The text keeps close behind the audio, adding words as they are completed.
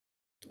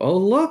Oh,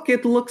 look,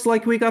 it looks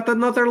like we got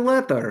another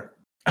letter.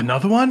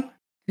 Another one?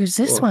 Who's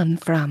this one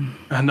from?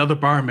 Another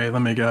barmaid,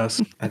 let me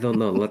guess. I don't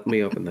know. Let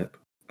me open it.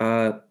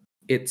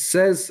 It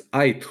says,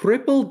 I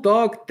triple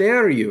dog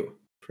dare you.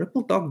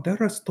 Triple dog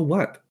dare us to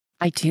what?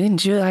 I do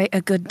enjoy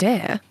a good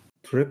dare.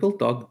 Triple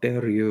dog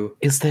dare you.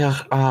 Is there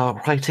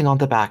writing on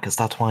the back? Is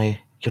that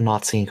why you're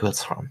not seeing who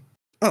it's from?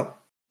 Oh.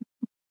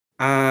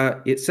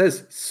 It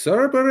says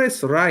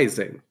Cerberus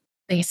Rising.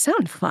 They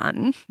sound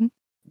fun.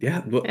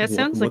 Yeah. It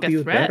sounds like do a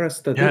you threat. dare us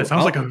to do? Yeah, it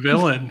sounds like a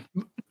villain.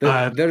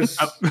 There's...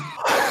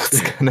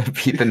 It's gonna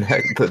be the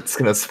neck that's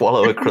gonna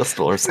swallow a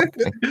crystal or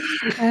something.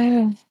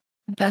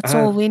 That's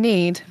all we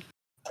need.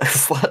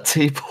 Is that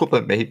table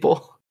the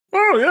maple?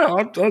 Oh yeah,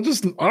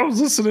 I was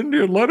listening to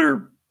your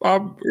letter. I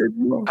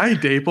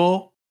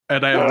Dable,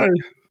 and I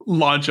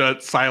launch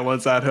a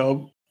silence at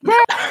him.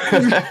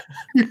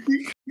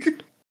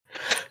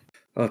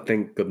 Oh,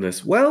 thank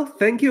goodness. Well,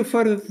 thank you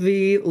for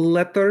the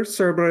letter,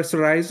 Cerberus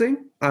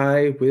Rising.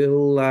 I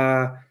will,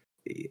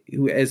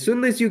 as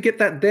soon as you get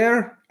that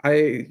there,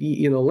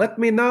 let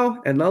me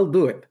know, and I'll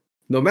do it.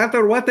 No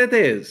matter what it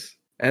is.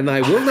 And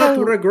I will not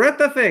regret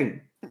a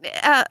thing.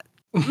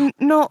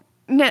 No,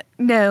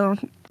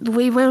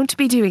 we won't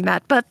be doing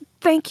that, but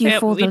thank you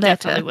for the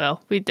letter.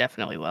 We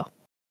definitely will.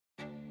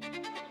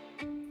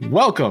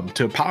 Welcome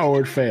to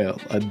Powered Fail,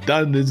 a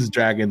Dungeons &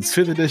 Dragons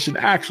 5th edition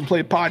action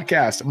play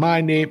podcast.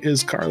 My name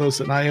is Carlos,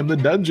 and I am the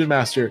Dungeon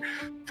Master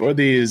for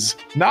these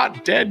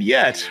not dead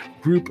yet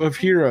group of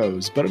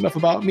heroes. But enough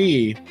about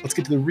me. Let's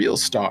get to the real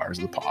stars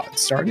of the pod,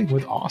 starting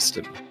with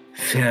Austin.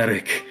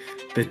 Ferric,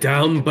 the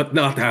down but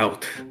not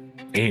out.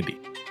 Andy.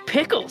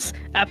 Pickles.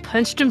 I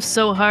punched him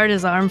so hard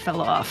his arm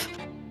fell off.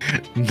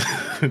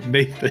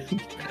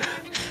 Nathan.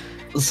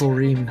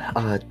 Zorine,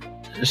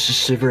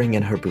 shivering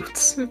in her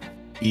boots.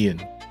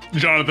 Ian.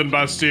 Jonathan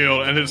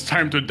Bastille, and it's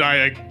time to die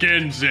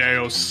again,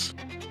 Zeos.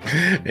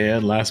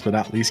 And last but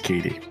not least,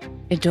 Katie.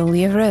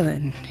 Idolia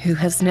Rowan, who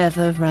has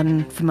never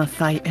run from a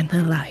fight in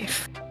her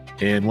life.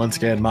 And once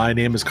again, my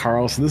name is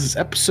Carl, so this is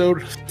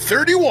episode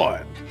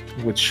 31,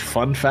 which,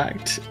 fun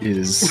fact,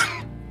 is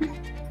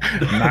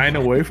 9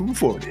 away from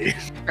 40.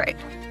 Right.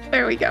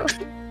 There we go.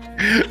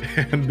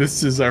 And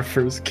this is our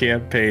first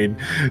campaign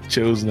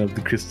chosen of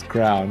the Crystal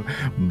Crown.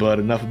 But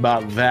enough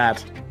about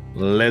that.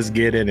 Let's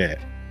get in it.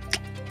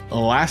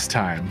 Last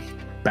time,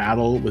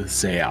 battle with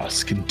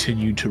Zeos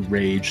continued to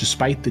rage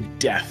despite the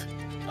death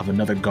of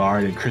another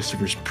guard and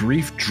Christopher's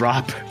brief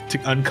drop to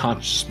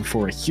unconscious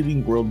before a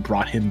healing world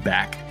brought him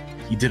back.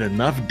 He did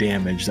enough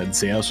damage that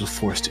Zeos was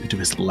forced into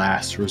his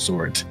last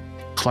resort.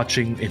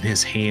 Clutching in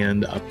his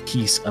hand a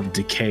piece of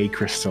decay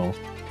crystal,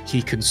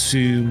 he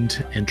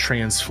consumed and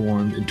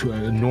transformed into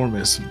an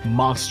enormous,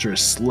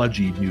 monstrous,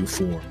 sludgy new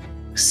form.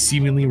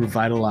 Seemingly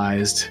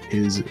revitalized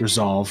his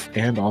resolve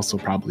and also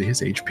probably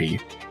his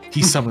HP.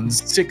 He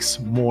summons 6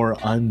 more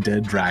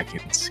undead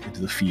dragons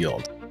into the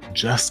field.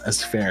 Just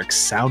as Ferric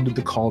sounded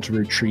the call to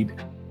retreat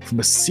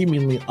from a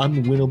seemingly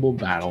unwinnable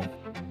battle,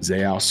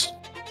 Zeos'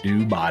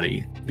 new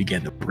body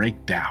began to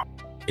break down.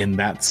 And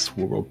that's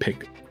where we'll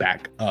pick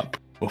back up.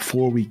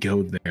 Before we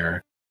go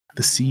there,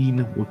 the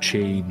scene will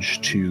change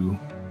to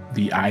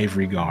the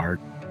Ivory Guard,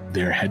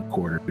 their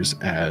headquarters,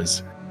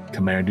 as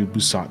Commander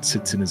Busant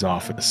sits in his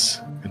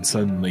office, and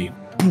suddenly,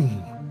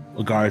 boom,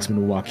 a guardsman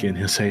will walk in.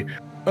 He'll say,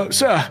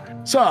 Sir,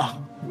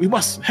 we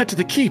must head to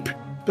the keep.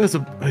 There's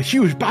a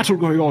huge battle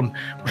going on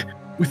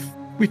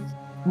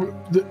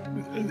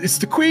it's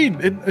the Queen,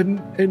 and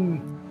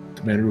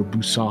Commander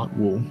Busant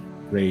will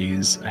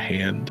raise a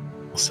hand.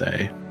 Will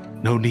say,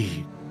 no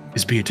need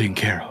is being taken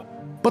care of.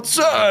 But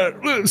sir,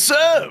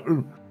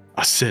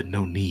 I said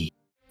no need.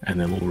 And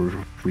then we'll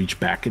reach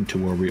back into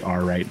where we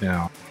are right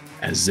now,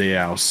 as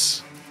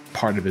Zeos,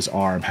 part of his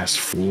arm has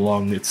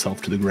flung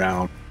itself to the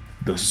ground.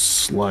 The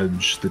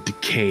sludge, the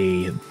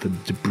decay, the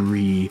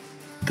debris,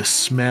 the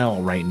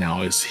smell right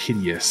now is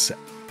hideous.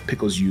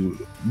 Pickles,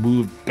 you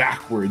move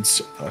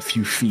backwards a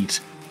few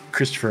feet.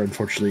 Christopher,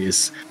 unfortunately,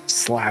 is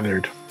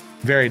slathered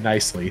very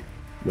nicely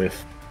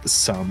with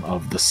some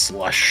of the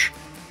slush,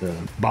 the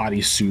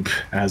body soup,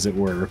 as it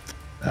were.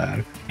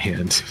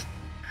 And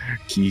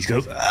he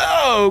goes,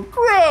 oh,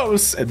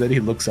 gross! And then he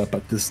looks up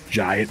at this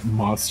giant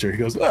monster. He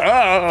goes,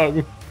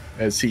 oh!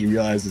 As he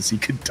realizes he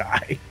could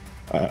die.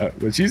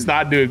 Which he's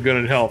not doing good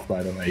in health,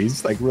 by the way.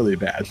 He's like really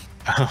bad.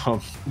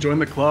 Join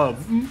the club.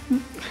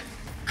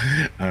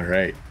 All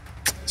right.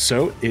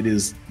 So it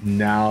is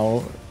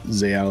now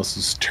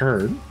Zeos'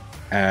 turn,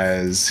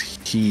 as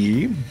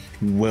he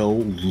will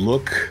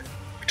look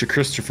to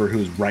Christopher, who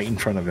is right in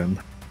front of him,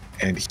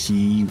 and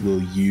he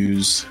will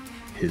use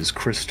his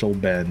Crystal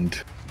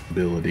Bend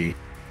ability.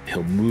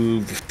 He'll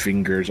move the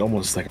fingers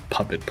almost like a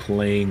puppet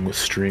playing with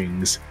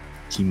strings.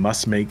 He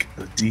must make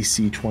a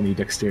DC 20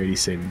 dexterity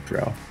saving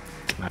throw.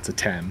 That's a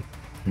 10.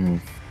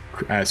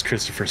 As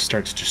Christopher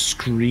starts to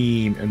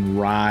scream and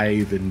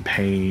writhe in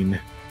pain,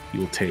 he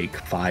will take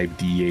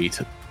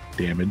 5d8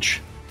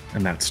 damage,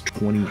 and that's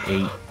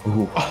 28.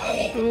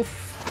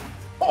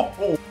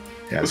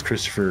 As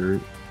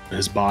Christopher,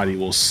 his body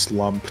will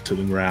slump to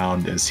the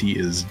ground as he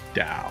is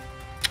down.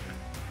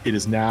 It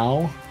is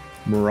now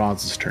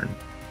Miraz's turn.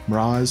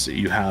 Miraz,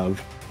 you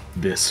have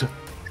this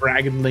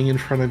dragonling in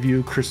front of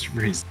you.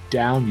 Christopher is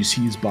down. You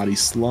see his body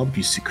slump.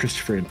 You see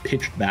Christopher in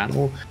pitched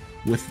battle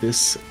with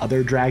this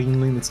other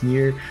dragonling that's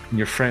near, and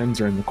your friends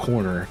are in the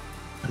corner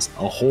as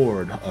a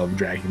horde of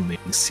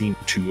dragonlings seem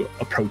to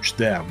approach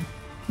them.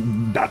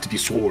 About to be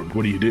sworn.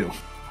 What do you do?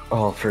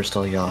 Oh, first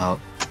I'll yell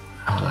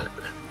out,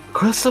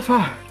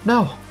 Christopher,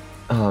 no!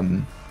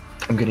 I'm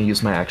gonna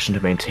use my action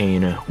to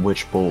maintain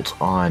Witch Bolt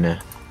on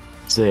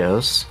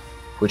Zeos,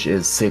 which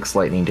is 6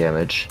 lightning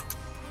damage.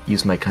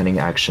 Use my cunning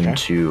action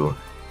to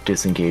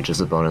disengage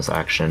as a bonus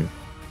action,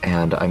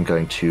 and I'm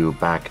going to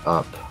back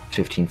up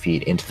 15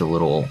 feet into the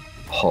little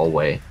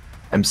hallway.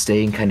 I'm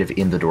staying kind of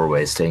in the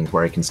doorway, staying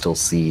where I can still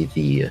see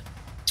the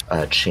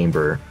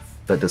chamber,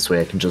 but this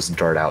way I can just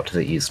dart out to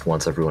the east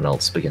once everyone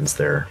else begins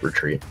their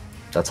retreat.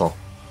 That's all.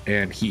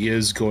 And he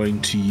is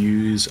going to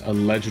use a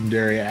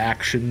legendary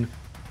action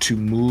to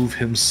move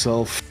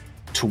himself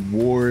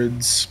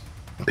towards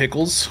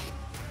Pickles.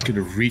 He's going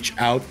to reach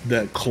out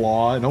that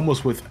claw, and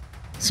almost with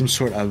some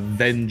sort of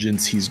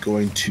vengeance, he's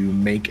going to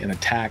make an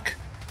attack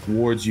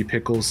towards you,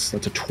 Pickles.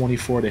 That's a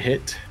 24 to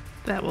hit.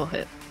 That will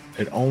hit.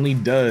 It only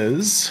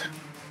does...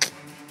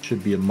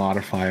 Should be a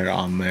modifier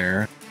on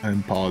there. I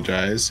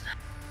apologize.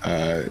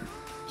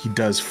 He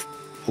does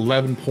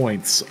 11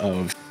 points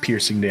of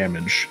piercing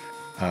damage.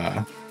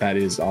 That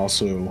is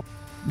also...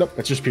 Nope,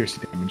 that's just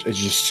piercing damage. It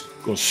just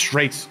goes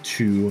straight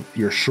to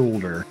your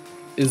shoulder.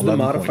 Is the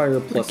modifier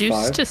plus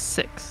Reduced 5? to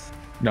 6.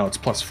 No, it's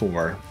plus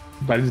 4.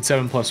 But I did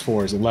 7 plus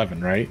 4 is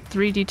 11, right?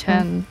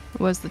 3d10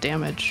 was the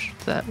damage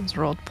that was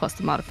rolled plus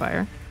the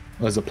modifier.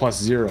 It was a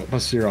plus 0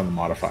 on the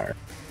modifier.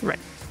 Right.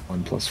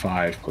 1 plus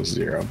 5 plus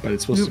 0. But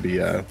it's supposed to be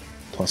a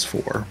plus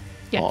 4.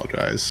 Yeah.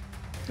 Apologize.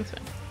 That's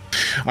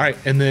fine. All right,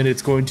 and then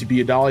it's going to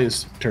be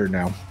Adalia's turn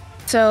now.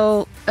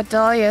 So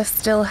Adalia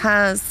still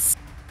has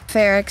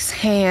Ferric's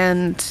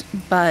hand,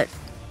 but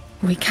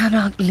we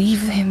cannot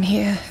leave him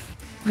here.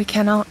 We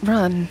cannot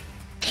run.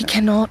 He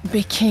cannot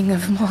be king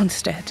of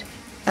Mondstadt.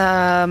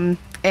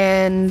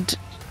 And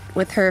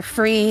with her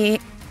free...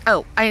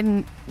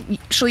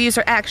 she'll use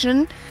her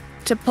action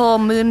to pull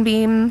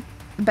Moonbeam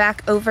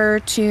back over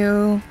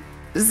to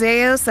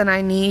Zeos, and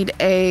I need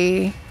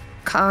a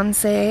con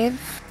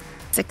save,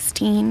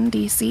 16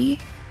 DC.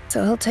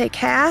 So he'll take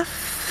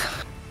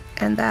half,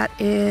 and that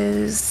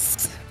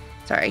is...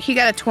 Sorry, he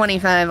got a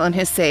 25 on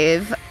his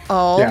save.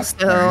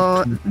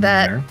 So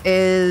that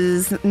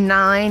is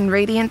 9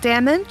 radiant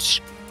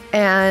damage.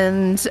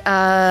 And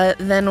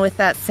then with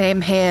that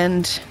same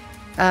hand,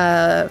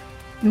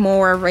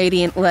 more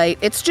radiant light.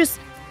 It's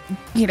just,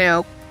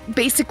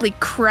 basically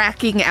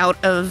cracking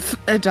out of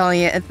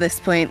Adalia at this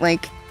point.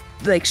 Like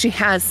she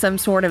has some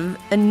sort of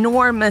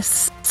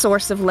enormous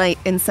source of light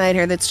inside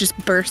her that's just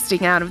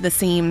bursting out of the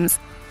seams.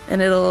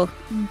 And it'll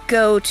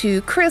go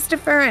to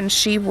Christopher, and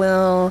she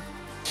will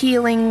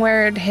healing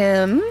word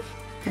him.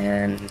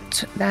 And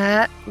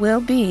that will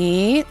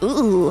be,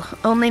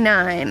 only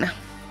 9.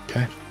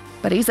 Okay.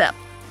 But he's up.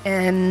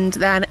 And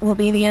that will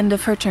be the end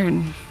of her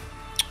turn.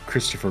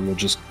 Christopher will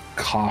just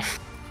cough.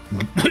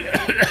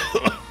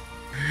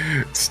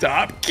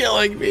 Stop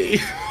killing me.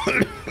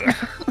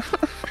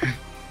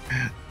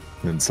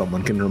 Then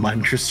someone can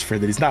remind Christopher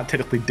that he's not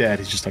technically dead,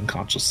 he's just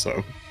unconscious,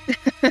 so.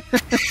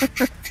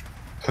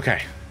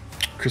 Okay.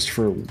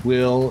 Christopher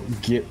will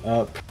get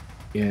up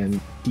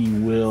and he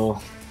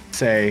will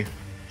say,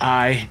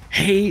 I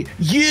hate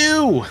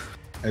you!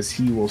 As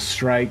he will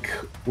strike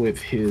with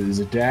his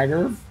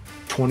dagger,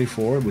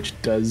 24, which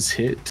does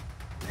hit.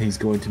 He's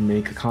going to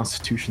make a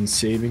Constitution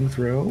saving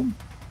throw.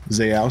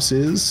 Zeos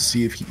is, to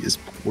see if he is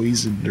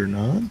poisoned or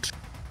not.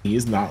 He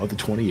is not with the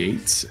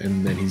 28s,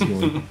 and then he's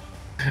going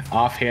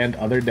offhand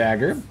other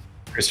dagger.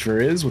 Christopher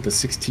is with a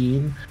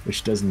 16,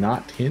 which does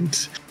not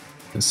hit.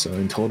 And so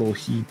in total,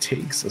 he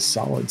takes a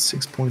solid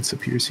 6 points of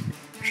piercing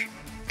damage.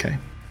 Okay.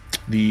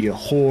 The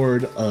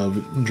horde of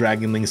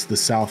dragonlings to the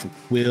south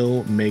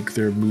will make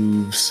their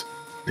moves.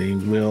 They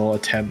will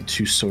attempt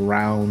to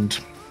surround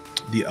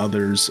the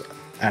others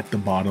at the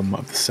bottom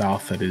of the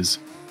south, that is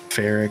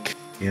Ferric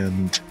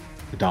and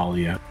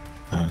Adalia.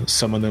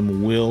 Some of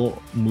them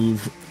will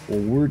move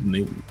forward and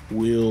they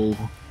will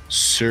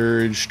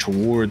surge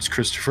towards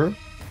Christopher.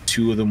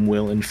 2 of them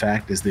will, in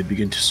fact, as they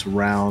begin to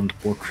surround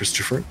for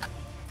Christopher.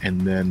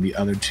 And then the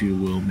other 2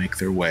 will make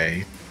their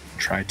way,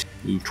 try to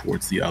move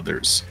towards the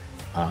others.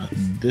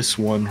 This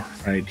one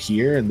right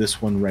here and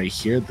this one right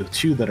here, the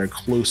 2 that are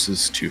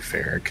closest to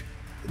Ferric,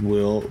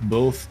 will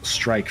both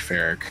strike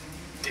Ferric,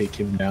 take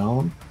him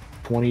down.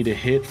 20 to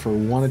hit for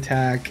one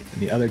attack,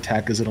 and the other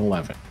attack is an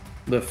 11.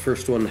 The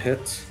first one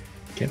hits.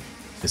 Okay.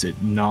 As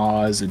it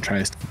gnaws and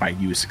tries to bite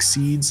you,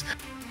 succeeds,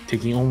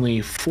 taking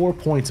only 4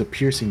 points of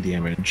piercing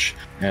damage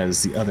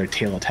as the other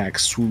tail attack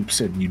swoops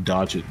and you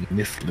dodge it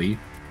niftily.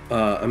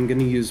 I'm going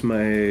to use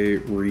my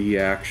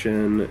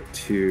reaction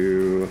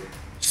to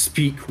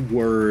speak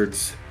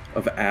words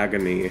of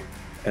agony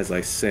as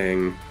I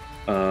sing.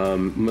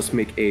 Must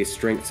make a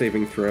strength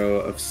saving throw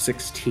of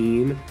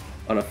 16.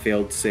 On a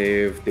failed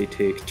save, they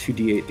take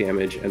 2d8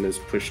 damage and is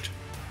pushed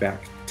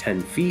back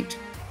 10 feet.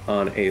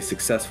 On a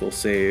successful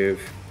save,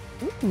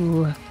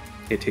 Ooh.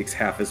 it takes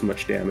half as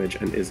much damage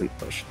and isn't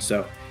pushed.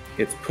 So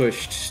it's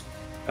pushed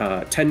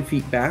 10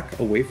 feet back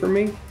away from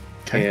me,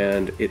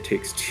 and it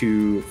takes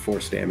 2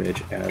 force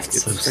damage as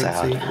its so strength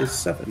sad. save is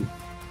 7.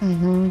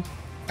 Mm-hmm.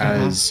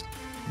 As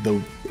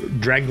the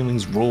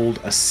dragonlings rolled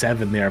a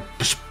 7 there,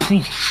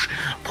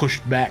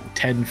 pushed back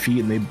 10 feet,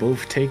 and they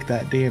both take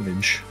that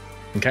damage.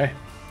 Okay.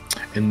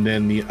 And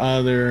then the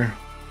other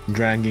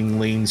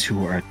dragonlings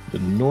who are at the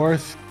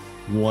north,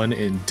 one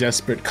in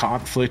desperate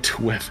conflict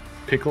with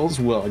Pickles,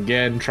 will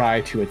again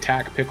try to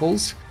attack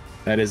Pickles.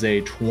 That is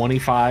a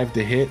 25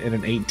 to hit and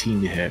an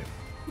 18 to hit.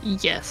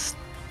 Yes.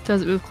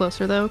 Does it move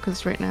closer though?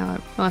 Because right now,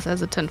 unless it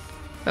has a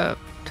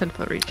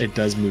 10-foot reach. It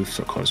does move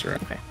so closer.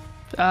 Okay.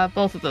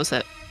 Both of those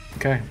hit.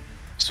 Okay.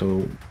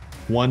 So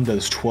one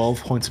does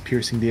 12 points of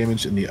piercing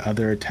damage, and the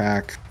other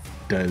attack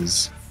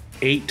does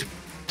 8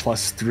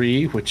 plus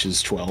 3, which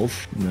is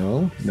 12.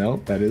 No,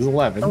 that is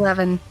 11.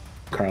 11.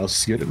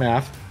 Carl's good at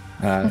math.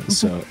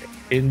 So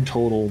in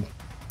total,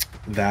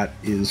 that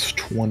is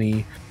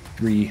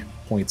 23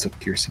 points of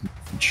piercing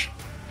damage.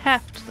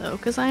 Halved though,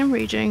 because I am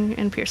raging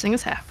and piercing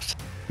is halved.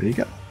 There you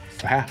go.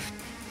 So half.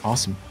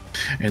 Awesome.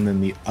 And then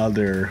the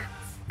other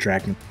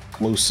dragon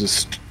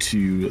closest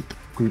to the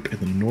group in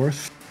the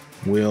north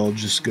will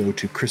just go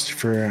to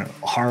Christopher,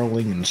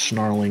 harling and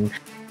snarling.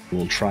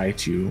 Will try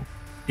to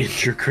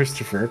injure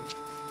Christopher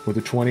with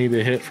a 20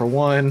 to hit for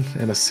one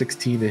and a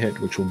 16 to hit,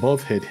 which will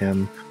both hit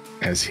him,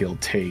 as he'll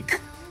take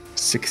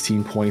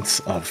 16 points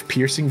of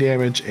piercing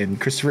damage, and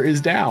Christopher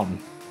is down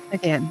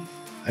Again.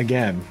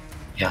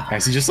 Yeah.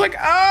 as he's just like,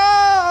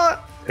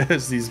 ah,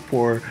 as these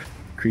poor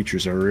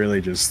creatures are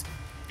really just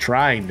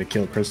trying to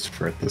kill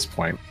Christopher at this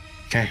point.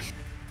 Okay.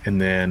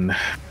 And then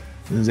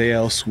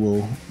Zeos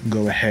will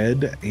go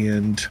ahead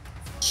and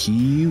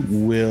he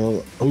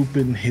will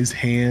open his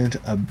hand.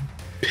 A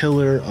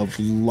pillar of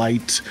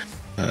light,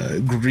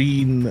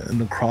 green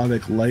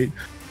necrotic light,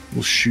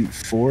 will shoot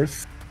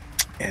forth,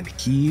 and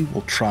he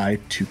will try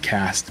to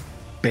cast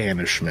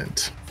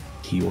Banishment.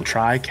 He will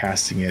try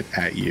casting it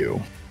at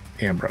you,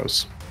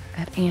 Ambrose.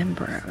 At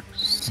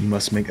Ambrose. You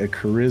must make a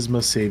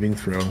charisma saving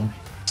throw.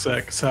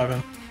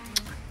 7.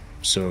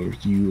 So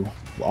you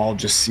all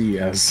just see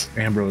as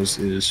Ambrose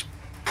is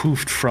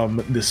poofed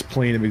from this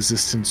plane of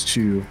existence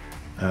to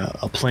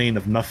a plane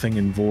of nothing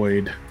and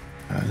void.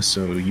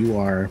 So you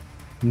are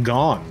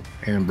gone,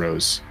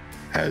 Ambrose,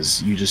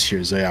 as you just hear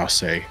Zeos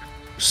say,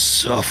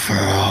 "Suffer."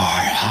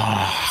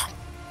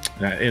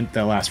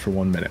 That lasts for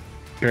 1 minute.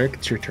 Eric,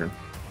 it's your turn.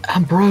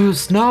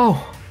 Ambrose,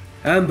 no!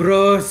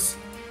 Ambrose!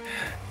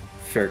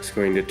 Ferrick's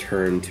going to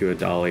turn to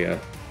Adalia.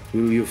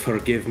 Will you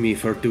forgive me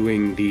for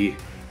doing the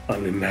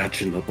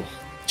unimaginable?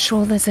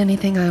 Sure, there's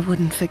anything I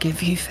wouldn't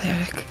forgive you,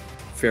 Ferrick.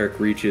 Ferrick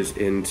reaches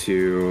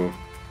into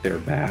their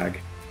bag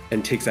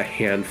and takes a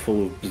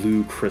handful of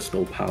blue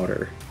crystal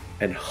powder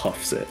and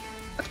huffs it.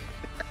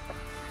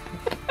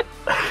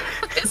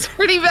 It's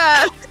pretty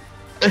bad.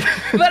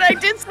 But I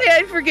did say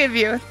I'd forgive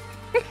you.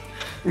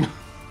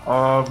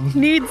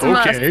 Needs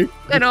okay.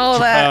 must and all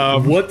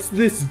that. What's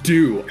this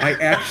do? I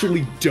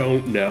actually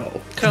don't know.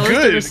 Carlos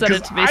Good, didn't send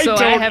it 'cause to me, I so I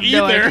don't have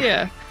no either.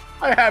 idea.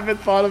 I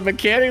haven't thought of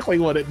mechanically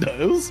what it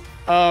does.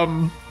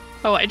 Oh,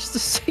 I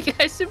just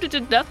I assumed it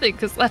did nothing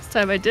because last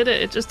time I did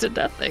it, it just did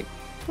nothing.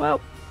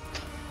 Well,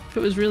 if it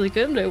was really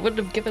good, I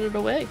wouldn't have given it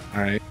away.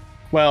 All right.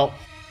 Well,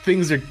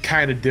 things are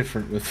kind of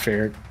different with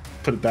Ferrick.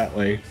 Put it that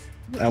way.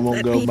 I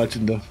won't go much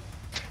into.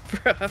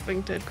 For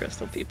Huffington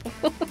Crystal people.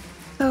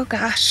 Oh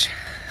gosh.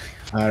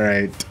 All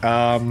right.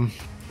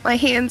 My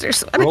hands are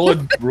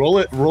sweating. Roll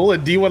a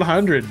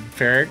D100,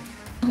 Ferrick.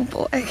 Oh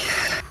boy.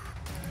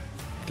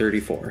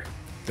 34.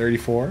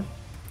 34.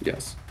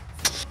 Yes.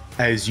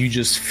 As you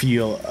just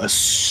feel a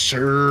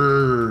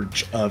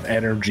surge of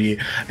energy,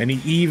 and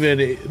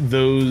even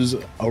those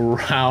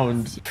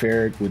around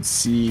Ferrick would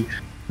see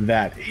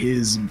that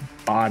his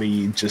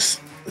body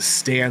just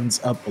stands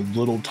up a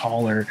little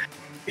taller.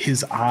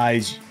 His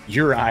eyes,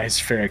 your eyes,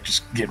 Ferrick,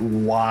 just get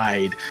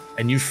wide,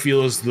 and you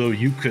feel as though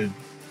you could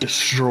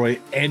destroy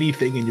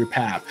anything in your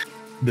path.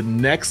 The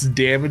next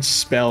damage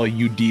spell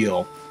you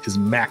deal is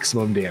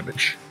maximum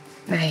damage.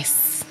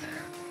 Nice.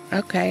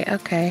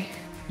 Okay.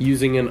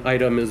 Using an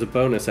item as a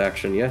bonus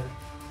action, yeah?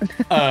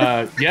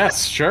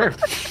 Yes, sure.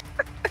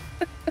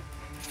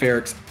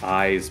 Ferrick's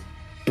eyes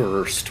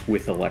burst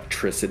with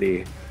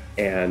electricity,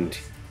 and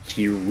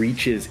he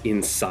reaches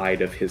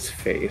inside of his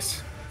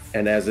face.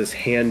 And as his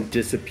hand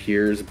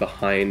disappears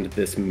behind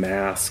this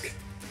mask,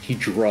 he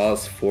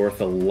draws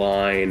forth a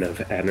line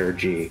of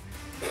energy,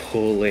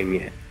 pulling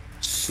it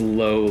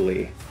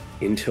slowly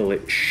until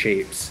it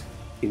shapes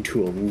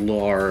into a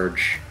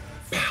large,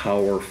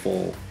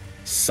 powerful,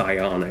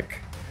 psionic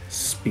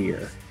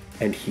spear.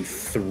 And he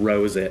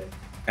throws it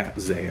at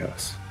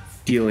Zeos,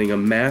 dealing a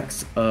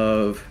max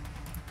of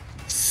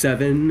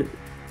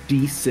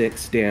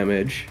 7d6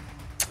 damage.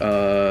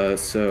 So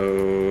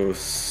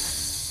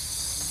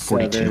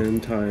 42. 7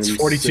 times It's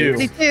 42.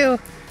 6. 52.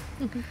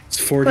 It's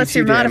 42 Plus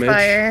your damage.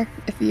 modifier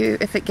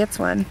if it gets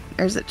one,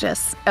 or is it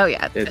just? Oh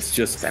yeah, It's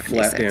just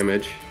 76. flat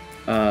damage.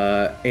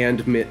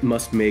 And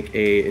must make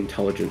a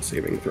intelligence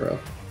saving throw.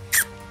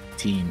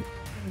 Team.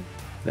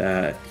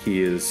 That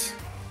he is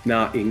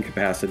not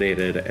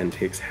incapacitated and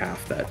takes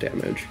half that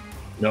damage.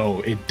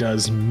 No, it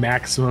does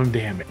maximum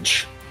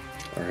damage.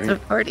 All right. So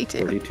 42.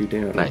 42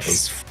 damage.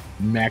 Nice.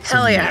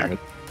 Maximum Hell yeah. damage.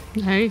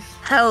 Nice.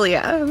 Hell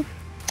yeah.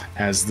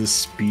 As the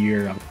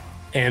spear of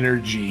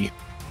energy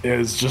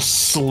is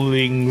just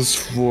slings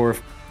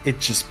forth. It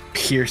just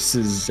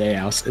pierces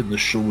Zeus in the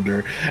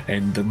shoulder,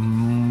 and the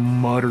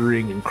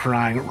muttering and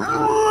crying.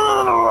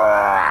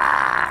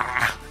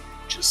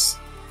 Just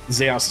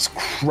Zeus is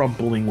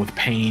crumpling with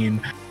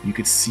pain. You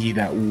could see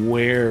that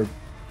where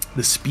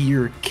the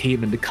spear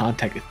came into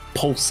contact, it's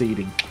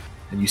pulsating,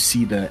 and you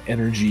see the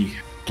energy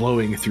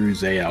blowing through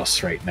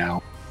Zeus right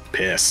now.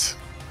 Piss.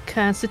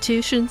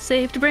 Constitution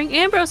save to bring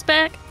Ambrose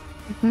back.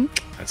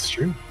 That's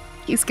true.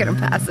 He's gonna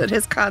pass it.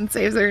 His con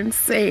saves are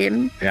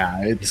insane.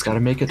 Yeah, He's got to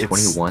make it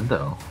 21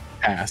 though.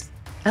 passed.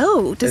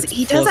 Oh, It's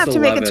he does plus have to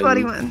make it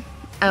 11. 21.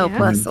 Oh, Yeah.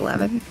 plus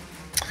 11.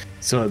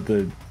 So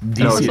the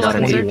No, DC he's is got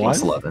an 8 21.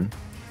 plus 11.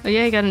 Oh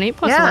yeah, he got an 8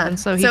 plus Yeah, 11,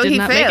 so he so did he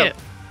not failed.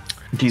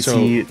 make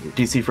it.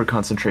 DC for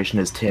concentration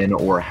is 10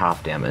 or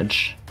half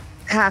damage.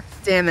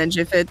 Half damage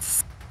if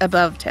it's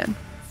above 10.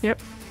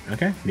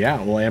 Okay, yeah.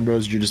 Well,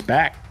 Ambrose, you're just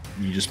back.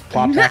 You just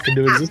plopped back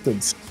into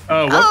existence.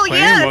 What Oh, plane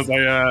yes! was I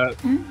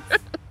at?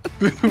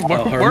 Where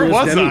harmless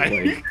was I?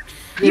 demi-plane.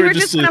 You were were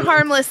just just in a a-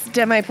 harmless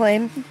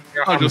demi-plane.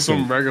 Oh, just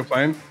some regular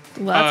plane.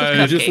 Lots of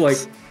You're cupcakes. Just like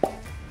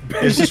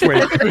It's just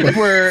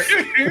where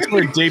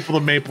Dapple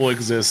the Maple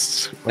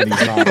exists when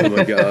he's not. oh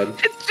my god.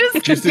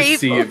 It's Just a Dapple.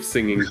 sea of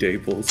singing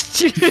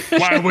Daples.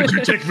 Why would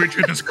you take me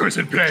to this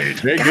cursed plane?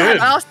 Very God, good.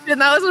 Austin,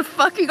 that was a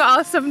fucking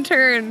awesome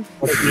turn.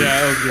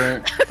 Yeah,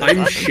 that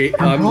was great.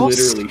 I'm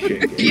literally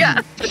shaking.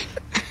 Yeah,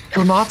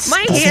 You're not.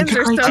 My hands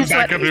are so I'm back,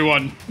 sweaty.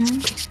 everyone.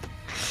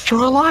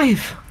 You're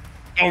alive.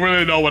 Don't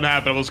really know what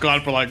happened. I was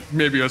gone for like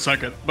maybe a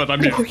second, but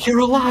I'm here. You're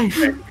alive.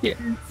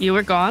 You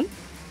were gone?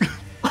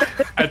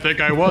 I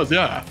think I was.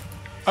 Yeah,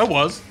 I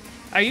was.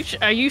 Are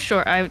you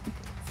sure? I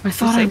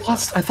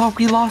thought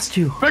we lost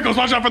you. Pickles,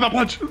 watch out for the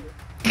punch.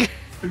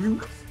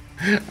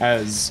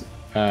 As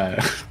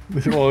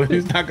well,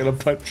 he's not gonna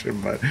punch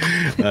him, but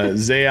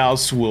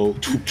Zeus will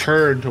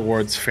turn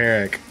towards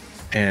Ferric,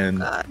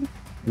 and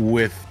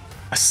with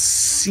a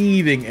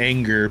seething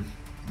anger,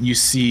 you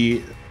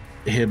see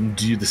him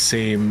do the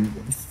same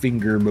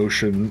finger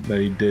motion that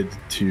he did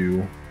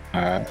to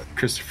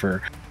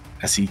Christopher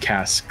as he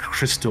casts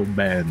Crystal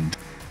Bend.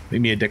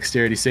 Make me a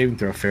dexterity saving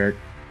throw, Ferric.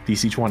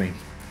 DC 20.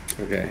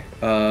 Okay.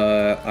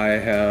 I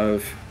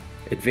have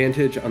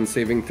advantage on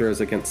saving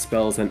throws against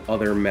spells and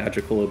other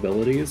magical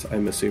abilities.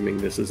 I'm assuming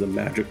this is a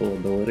magical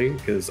ability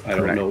because I don't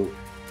Correct. know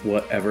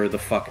whatever the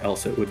fuck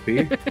else it would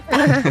be.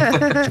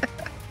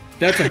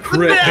 That's a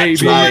crit,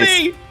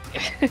 baby.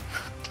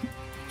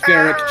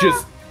 Ferric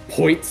just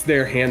points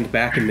their hand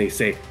back and they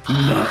say,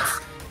 "Nuts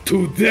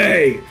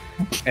today,"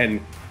 and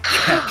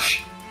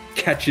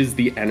catches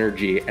the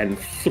energy and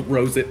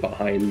throws it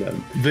behind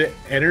them. The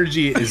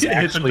energy is Hit the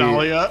actually,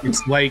 Dahlia.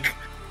 it's like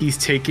he's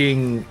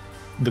taking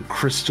the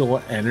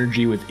crystal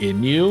energy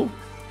within you.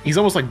 He's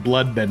almost like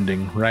blood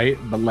bending, right?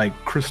 But like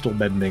crystal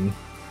bending.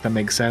 That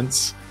makes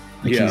sense.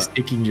 Like Yeah. he's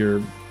taking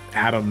your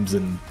atoms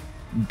and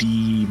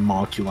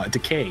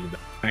decaying them,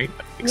 right?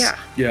 Yeah.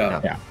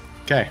 Yeah.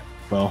 Okay.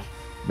 Well,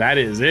 that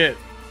is it.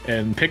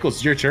 And Pickles,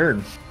 it's your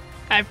turn.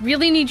 I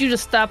really need you to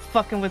stop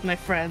fucking with my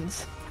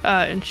friends.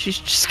 And she's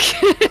just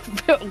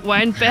gonna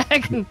wind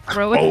back and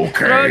throw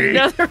Okay.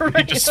 another He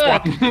right just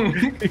hook.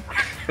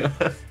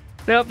 swung.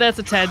 Nope, that's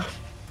a 10.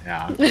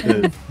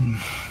 Yeah.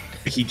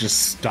 He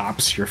just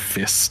stops your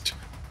fist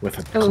with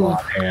a Ooh. claw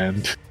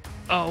hand.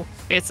 Oh,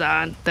 it's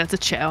on. That's a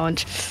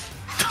challenge.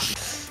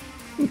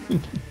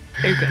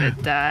 You're gonna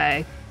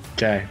die.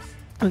 Okay.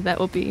 And that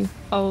will be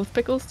all of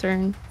Pickle's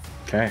turn.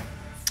 Okay.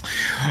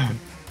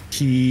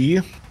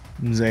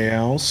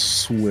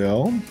 Zeus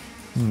will.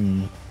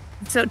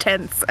 So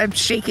tense. I'm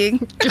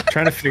shaking.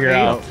 Trying to figure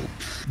out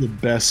the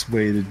best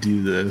way to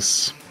do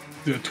this.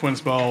 The twin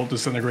spell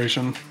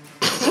disintegration.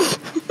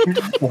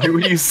 Why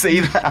would you say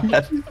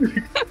that?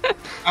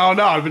 I don't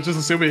know. I'm just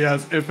assuming he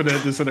has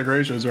infinite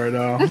disintegrations right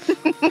now.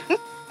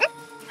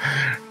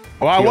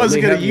 Well, I He wasn't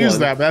only going to had use one.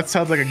 that, but that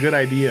sounds like a good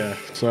idea.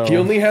 So He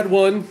only had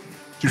one.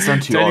 He's done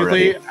 2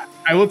 technically, already.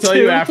 I will tell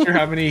you after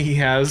how many he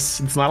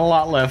has. It's not a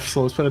lot left,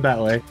 so let's put it that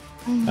way.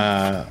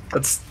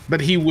 That's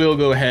But he will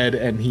go ahead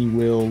and he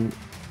will.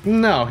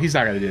 No, he's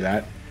not going to do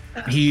that.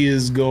 He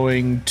is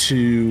going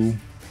to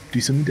do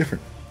something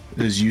different.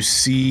 As you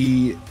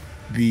see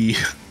the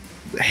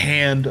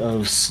hand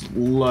of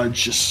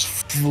sludge just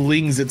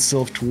flings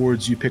itself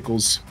towards you,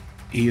 Pickles.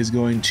 He is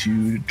going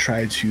to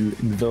try to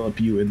envelop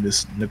you in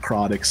this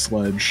necrotic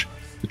sludge.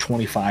 The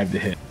 25 to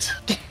hit.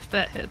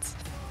 That hits.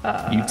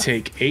 You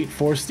take 8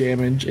 force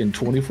damage and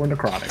 24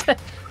 necrotic.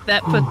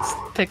 That puts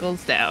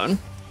Pickles down.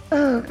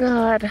 Oh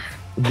god.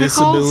 This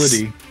Pickles!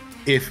 ability,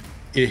 if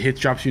it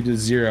drops you to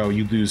 0,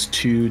 you lose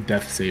 2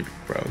 death saving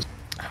throws.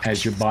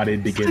 as your body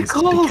begins to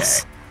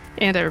decay.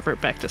 And I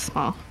revert back to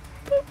small.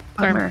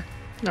 Bummer.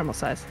 Normal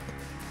size.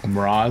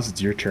 Miraz,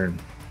 it's your turn.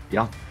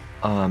 Yeah.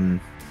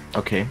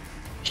 Okay.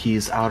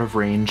 He's out of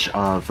range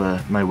of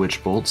my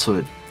witch bolt,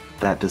 so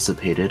that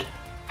dissipated.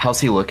 How's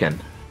he looking?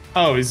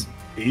 Oh,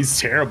 he's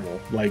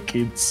terrible. Like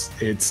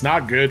it's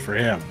not good for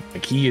him.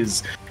 Like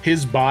his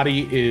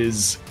body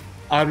is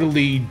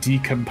utterly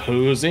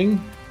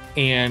decomposing,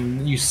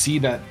 and you see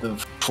that the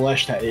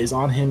flesh that is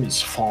on him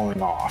is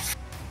falling off.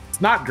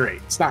 It's not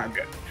great. It's not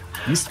good.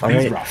 He's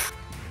rough.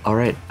 All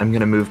right, I'm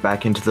gonna move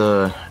back into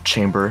the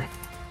chamber.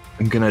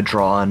 I'm gonna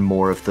draw on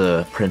more of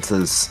the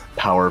prince's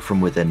power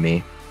from within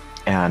me,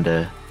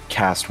 and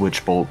cast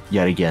Witch Bolt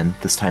yet again.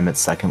 This time at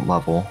 2nd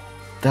level.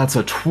 That's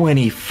a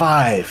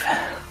 25.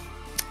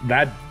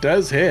 That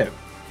does hit.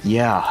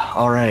 Yeah.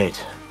 All right.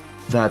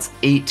 That's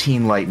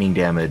 18 lightning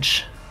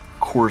damage,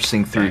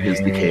 coursing through his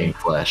decaying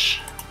flesh.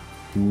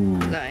 Ooh.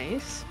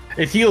 Nice.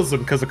 It heals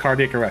him because of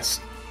cardiac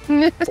arrest.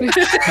 That's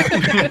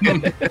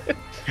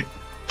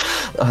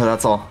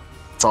all.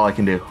 That's all I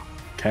can do.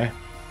 Okay.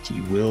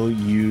 He will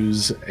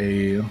use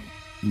a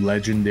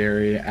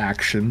legendary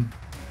action.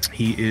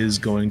 He is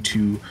going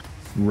to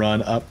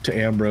run up to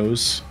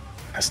Ambrose.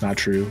 That's not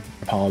true.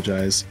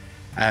 Apologize.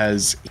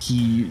 As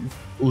he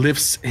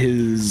lifts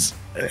his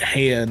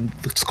hand,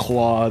 looks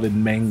clawed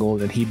and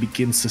mangled, and he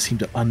begins to seem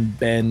to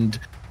unbend,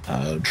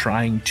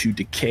 trying to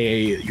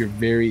decay your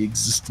very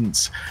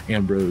existence,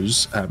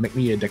 Ambrose. Make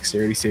me a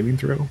dexterity saving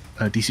throw.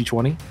 DC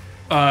 20.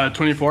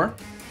 24.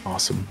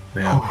 Awesome.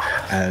 Now,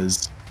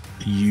 as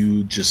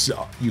you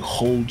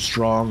hold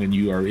strong and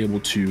you are able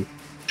to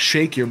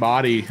shake your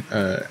body,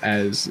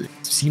 as it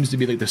seems to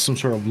be like there's some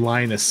sort of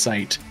line of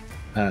sight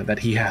that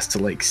he has to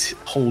like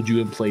hold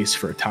you in place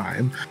for a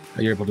time.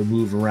 You're able to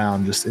move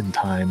around just in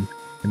time,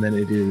 and then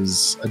it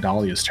is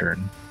Adalia's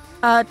turn.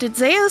 Did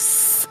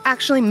Zeos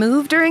actually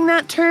move during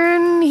that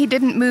turn? He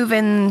didn't move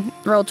in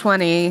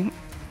Roll20,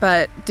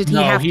 but did he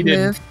have to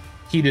move?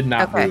 He did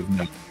not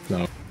move,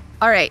 no.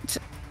 All right.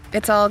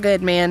 It's all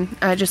good, man.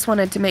 I just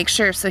wanted to make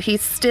sure. So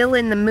he's still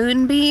in the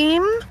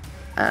moonbeam.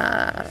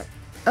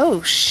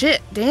 Oh,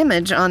 shit.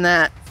 Damage on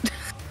that.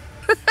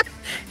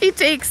 He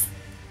takes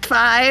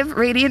 5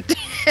 radiant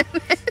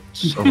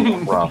damage. Oh,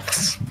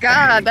 rough.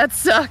 God, that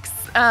sucks.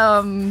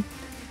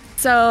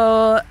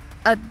 So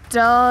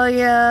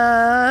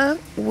Adalia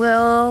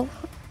will,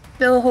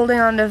 still holding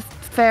on to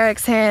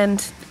Farrick's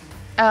hand,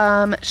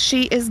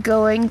 she is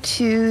going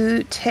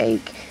to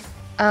take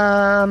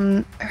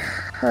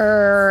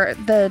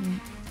the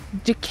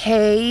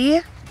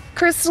decay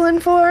crystalline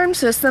form,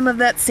 so some of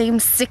that same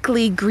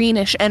sickly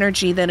greenish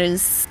energy that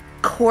is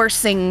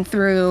coursing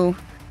through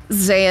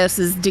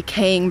Zeus's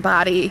decaying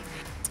body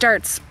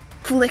starts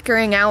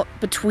flickering out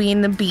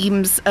between the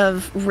beams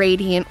of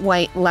radiant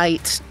white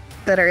light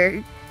that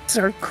are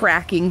sort of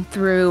cracking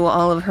through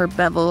all of her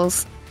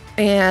bevels,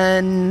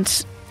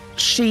 and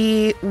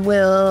she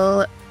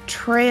will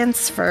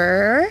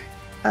transfer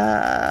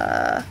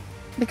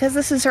because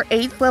this is her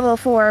 8th level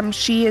form,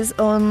 she is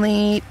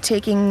only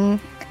taking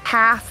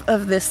half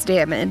of this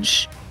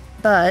damage,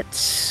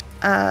 but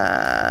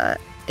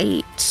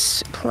 8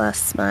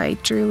 plus my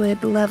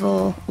druid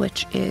level,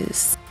 which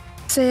is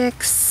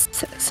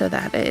 6, so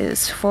that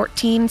is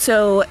 14.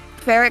 So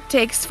Farrick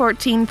takes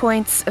 14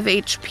 points of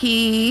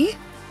HP,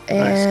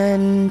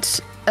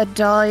 and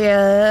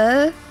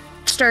Adalia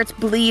starts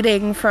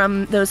bleeding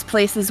from those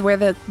places where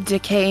the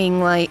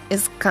decaying light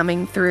is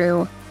coming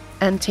through,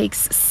 and takes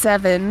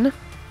 7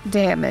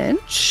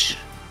 damage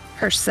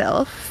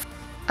herself.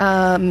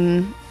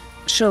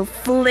 She'll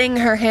fling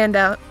her hand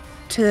out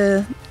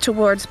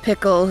towards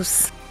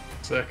Pickles.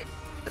 Sick.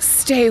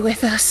 Stay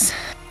with us.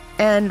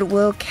 And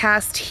we'll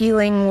cast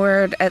Healing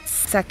Word at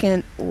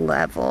 2nd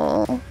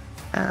level.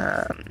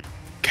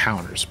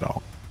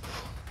 Counterspell.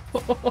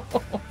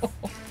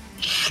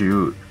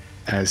 Shoot.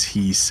 As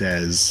he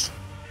says,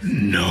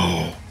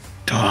 "No,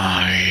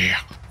 die."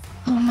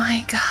 Oh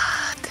my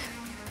god.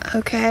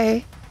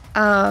 Okay.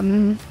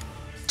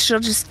 She'll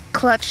just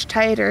clutch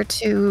tighter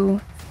to...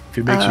 If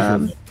it makes you feel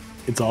good,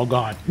 it's all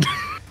gone.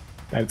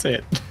 That's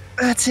it.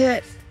 That's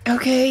it.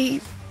 Okay.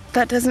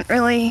 That doesn't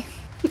really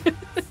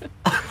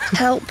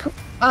help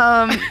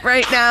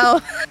right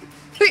now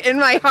in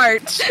my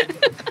heart.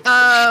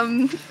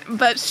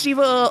 But she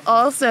will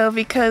also,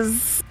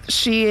 because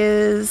she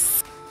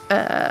is...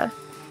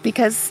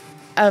 because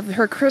of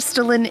her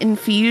crystalline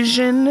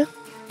infusion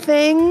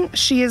thing,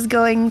 she is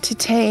going to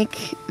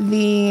take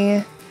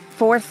the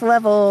 4th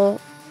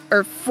level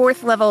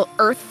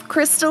earth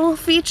crystal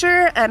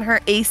feature, and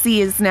her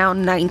AC is now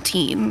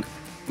 19.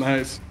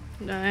 Nice.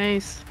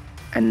 Nice.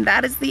 And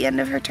that is the end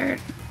of her turn.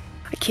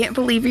 I can't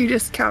believe you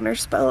just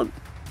counterspelled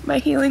my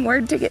healing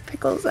word to get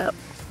Pickles up.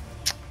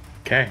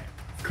 Okay.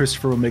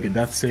 Christopher will make a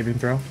death saving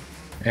throw.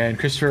 And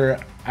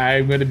Christopher,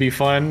 I'm going to be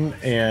fun,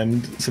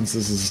 and since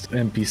this is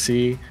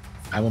NPC,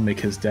 I will make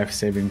his death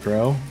saving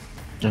throw.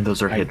 And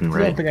those are hidden, I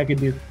right? don't think I can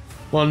do...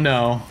 Well,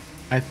 no.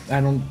 I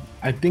don't...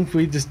 I think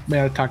we may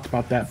have talked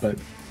about that, but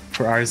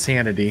for our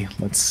sanity,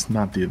 let's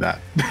not do that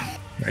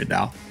right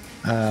now.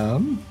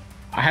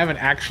 I haven't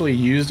actually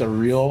used a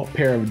real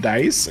pair of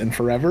dice in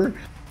forever,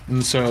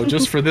 and so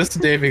just for this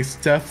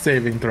death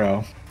saving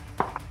throw.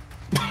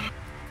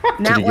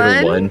 Nat you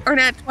get a 1 one? or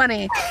nat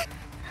 20?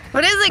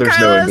 What is it, There's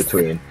Carlos? no in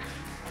between.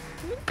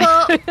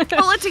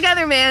 Pull it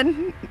together,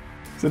 man.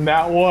 It's a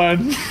nat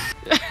 1.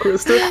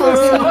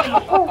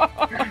 Christopher!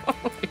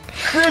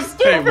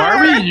 Hey, why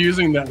are we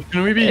using that?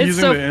 Can we be It's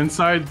using so- the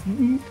inside?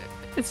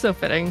 It's so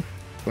fitting.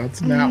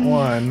 That's nat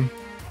 1.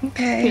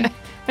 Okay.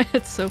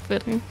 It's so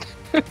fitting.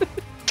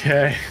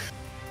 Okay.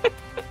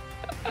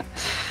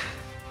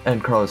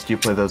 And Carlos, do you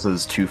play those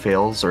as 2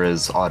 fails or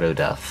as auto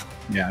death?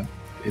 Yeah,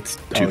 it's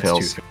 2 it's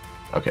fails. 2.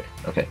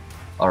 Okay.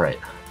 All right.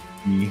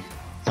 The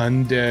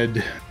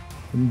undead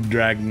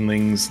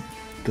dragonlings,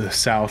 the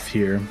south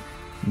here,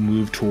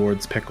 move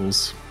towards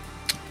Pickles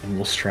and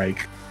will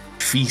strike,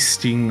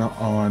 feasting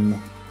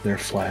on their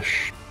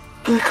flesh.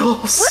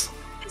 Pickles.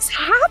 What's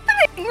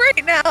happening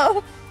right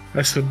now?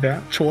 That's a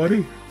nat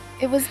 20.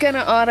 It was gonna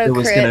auto It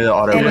was crit. gonna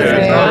auto anyway. crit.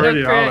 It's Yeah.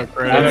 already Autocrit.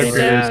 autocrit. That's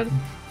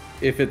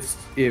Autocrit. sad.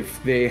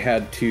 If they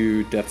had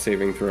 2 death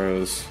saving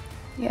throws,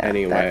 Yeah,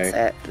 Anyway.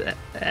 that's it.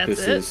 That's this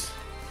it. is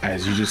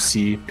As you just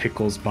see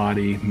Pickles'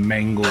 body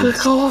mangled.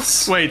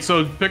 Pickles. Wait,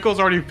 so Pickles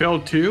already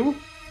failed too?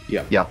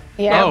 Yeah. Yeah.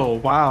 Oh,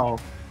 wow.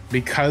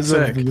 Because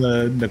Sick. of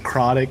the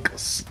necrotic,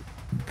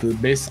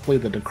 basically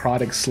the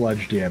necrotic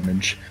sludge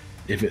damage,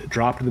 if it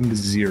dropped them to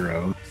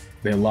 0,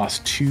 they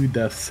lost 2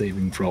 death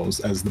saving throws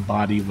as the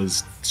body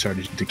was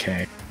starting to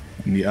decay.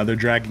 And the other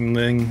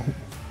dragonling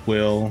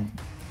will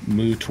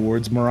move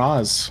towards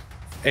Miraz.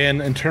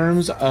 And in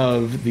terms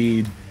of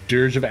the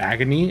Dirge of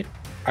Agony,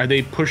 are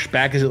they pushed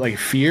back? Is it like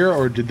fear,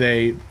 or did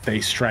they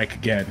strike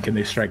again? Can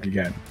they strike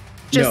again?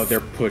 no, Just they're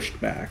pushed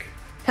back.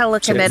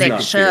 telekinetic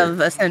not shove,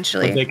 But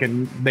essentially. they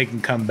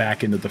can come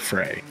back into the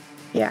fray.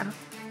 Yeah.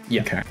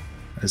 Yeah. Okay.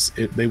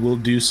 They will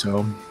do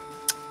so.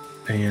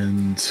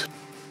 And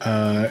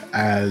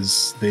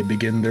as they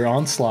begin their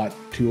onslaught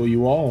to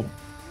you all,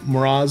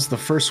 Miraz, the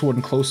first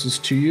one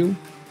closest to you,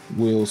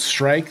 will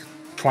strike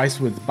twice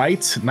with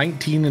bites,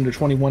 19 into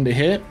 21 to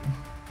hit,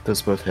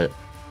 Those both hit.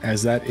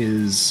 as that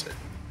is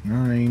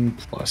 9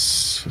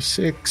 plus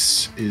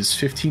 6 is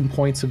 15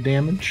 points of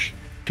damage,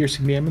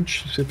 piercing damage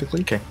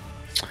specifically. Okay.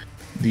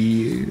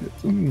 The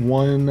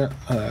one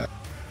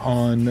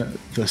on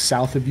the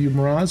south of you,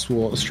 Miraz,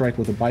 will strike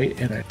with a bite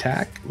and an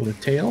attack with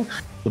a tail.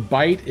 The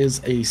bite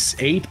is a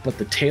 8, but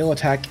the tail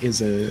attack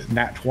is a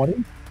nat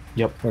 20.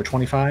 Yep. Or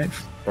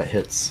 25. That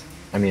hits.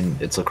 I mean,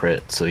 it's a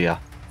crit, so yeah.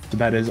 So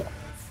that is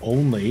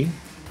only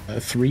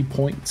 3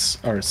 points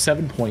or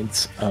 7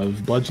 points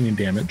of bludgeoning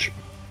damage.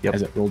 Yep.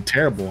 As it rolled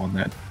terrible on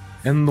that.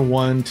 And the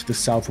one to the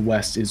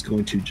southwest is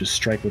going to just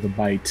strike with a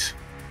bite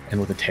and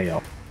with a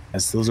tail,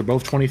 as those are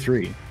both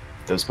 23.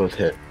 Those both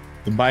hit.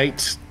 The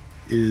bite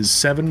is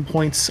 7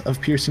 points of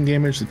piercing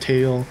damage. The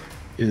tail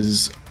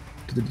is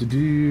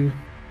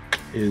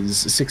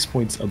 6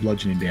 points of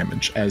bludgeoning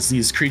damage, as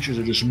these creatures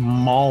are just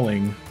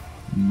mauling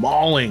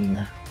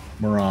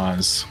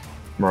Miraz.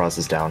 Miraz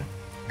is down.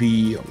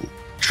 The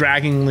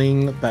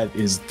dragonling that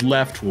is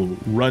left will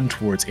run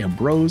towards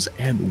Ambrose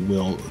and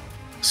will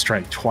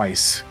strike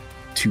twice,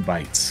 2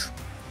 bites.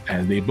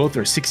 And they both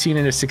are 16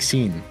 and a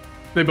 16.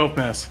 They both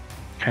miss.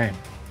 Okay.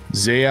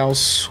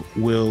 Zeos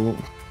will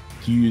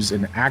use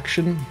an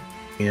action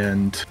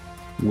and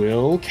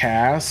will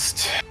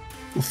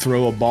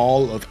throw a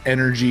ball of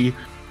energy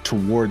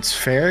towards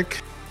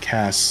Ferric,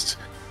 cast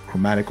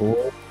Chromatic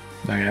Orb.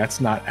 That's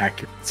not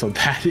accurate. So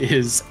that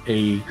is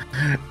a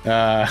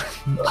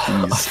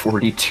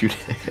 42 to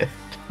hit.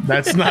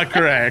 that's not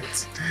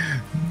correct.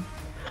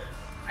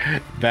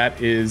 That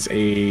is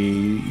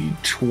a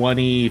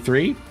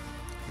 23,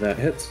 That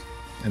hits.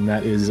 and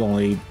that is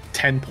only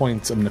 10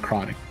 points of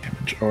necrotic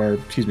damage, or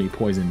excuse me,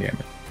 poison damage.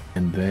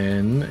 And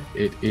then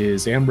it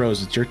is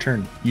Ambrose, it's your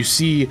turn. You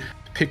see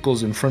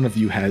Pickles in front of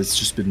you has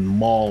just been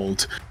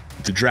mauled.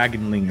 The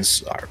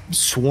dragonlings are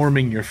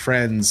swarming your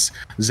friends.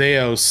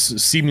 Zeos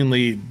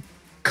seemingly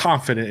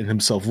confident in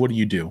himself. What do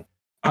you do?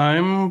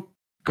 I'm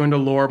going to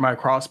lower my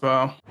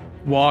crossbow,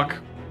 walk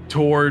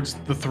towards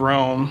the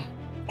throne.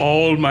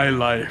 All my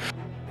life,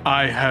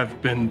 I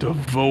have been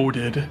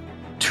devoted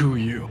to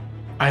you.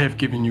 I have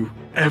given you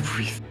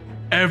everything.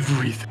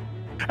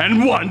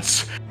 And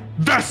once,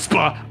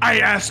 Vespa, I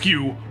ask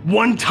you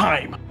one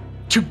time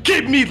to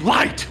give me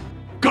light.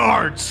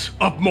 Guards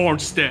of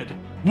Mornstead,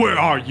 where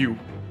are you?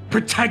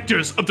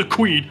 Protectors of the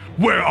Queen,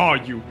 where are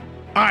you?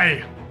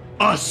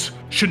 Us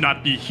should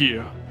not be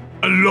here,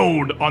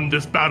 alone on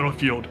this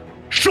battlefield.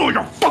 Show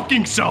your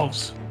fucking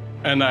selves!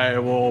 And I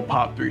will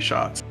pop 3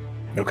 shots.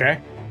 Okay.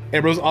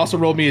 Ambrose, also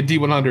roll me a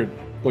D100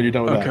 when you're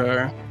done with that.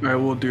 Okay, I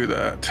will do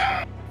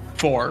that.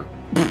 4.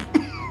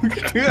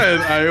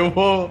 And I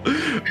will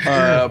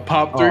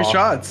pop 3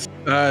 shots.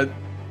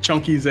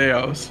 Chunky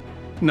Zeos.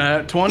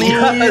 Nat 20.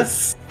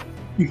 Yes.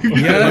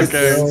 Yes.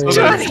 Okay. So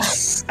Johnny.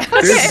 that's-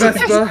 There's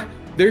Vespa.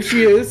 There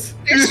she is.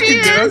 There she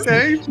is.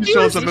 Okay, she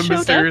shows up She in showed up.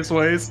 mysterious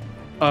ways.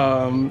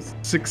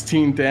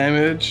 16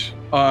 damage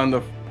on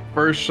the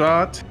first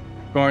shot.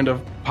 Going to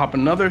pop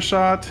another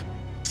shot.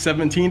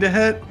 17 to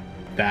hit.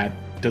 That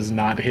does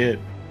not hit.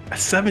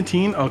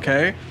 17,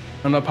 okay.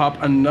 I'm gonna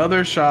pop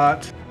another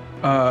shot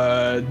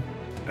at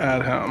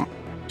him.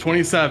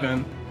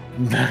 27.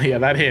 Yeah,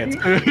 that hits.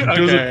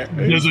 Okay.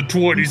 Does a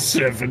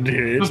 27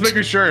 hit? Just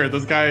making sure.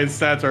 This guy's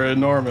stats are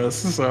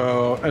enormous.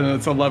 So, and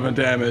it's 11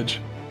 damage.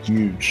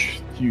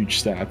 Huge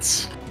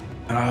stats.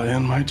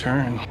 Then my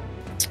turn.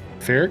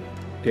 Ferric?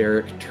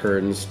 Derek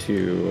turns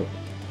to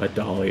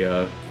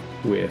Adalia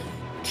with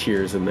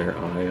tears in their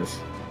eyes.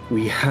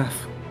 We have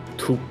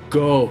to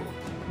go.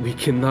 We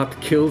cannot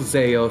kill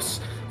Zeos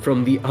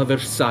from the other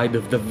side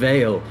of the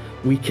veil.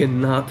 We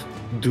cannot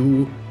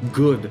do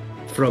good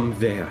from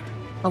there.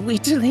 Are we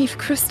to leave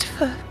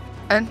Christopher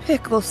and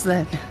Pickles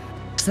then?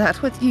 Is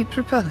that what you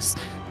propose?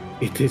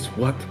 It is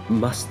what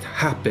must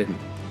happen.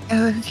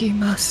 Oh, if you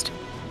must.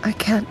 I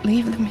can't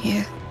leave them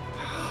here.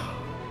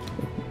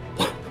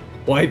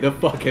 Why the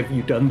fuck have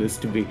you done this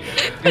to me?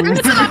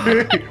 It's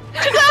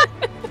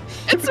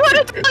what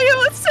Adalia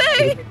would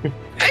say!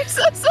 I'm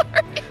so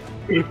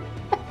sorry!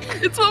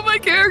 It's what my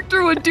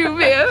character would do,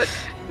 man.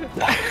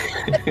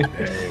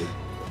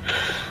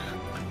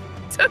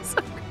 So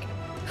sorry.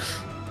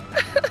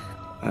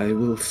 I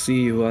will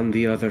see you on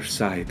the other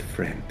side,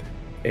 friend.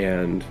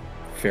 And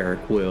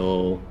Ferric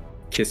will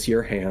kiss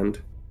your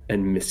hand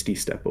and misty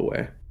step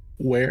away.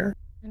 Where?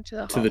 Into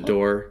the To the hall.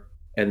 door,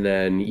 and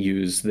then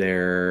use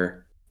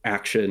their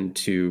action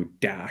to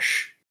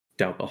dash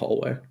down the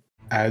hallway.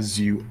 As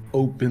you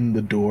open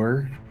the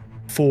door,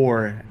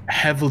 4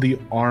 heavily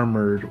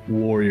armored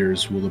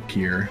warriors will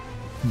appear.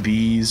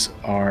 These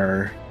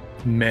are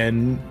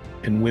men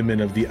and women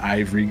of the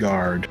Ivory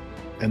Guard.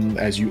 And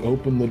as you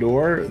open the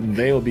door,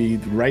 they will be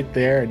right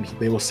there and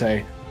they will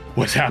say,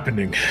 "What's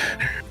happening?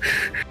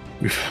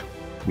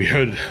 We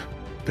heard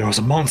there was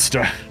a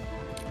monster."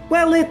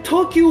 Well, it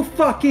took you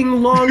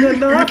fucking long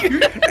enough!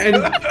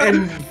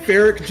 and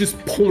Ferric just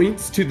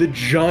points to the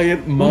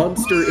giant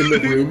monster in the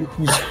room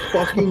who's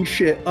fucking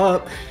shit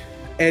up.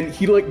 And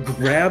he like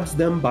grabs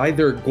them by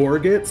their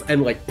gorgets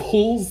and like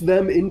pulls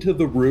them into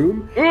the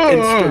room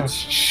and starts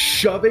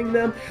shoving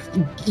them.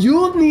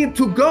 You need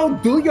to go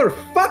do your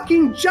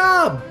fucking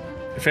job!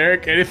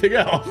 Ferric, anything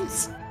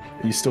else?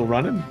 Are you still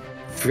running?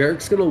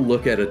 Ferric's gonna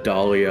look at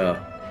Adalia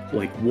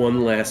like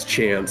one last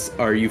chance.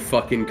 Are you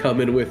fucking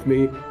coming with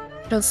me?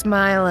 She'll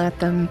smile at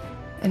them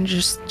and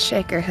just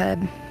shake her head.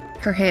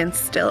 Her hand's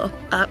still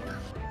up,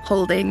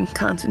 holding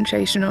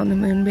concentration on the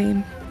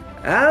moonbeam.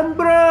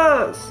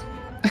 Ambrose!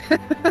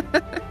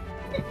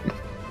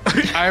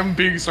 I'm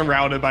being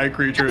surrounded by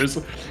creatures.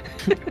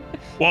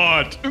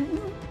 What?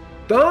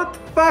 Don't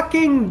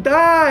fucking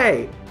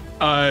die!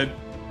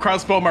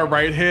 Crossbow my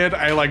right hand.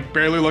 I like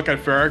barely look at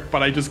Ferric,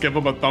 but I just give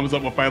him a thumbs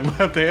up with my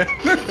left hand.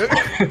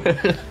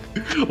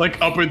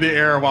 Like up in the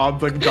air while I'm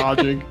like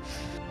dodging.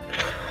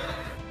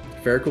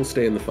 Ferric will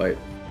stay in the fight.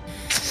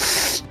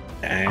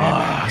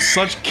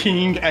 Such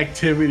king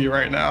activity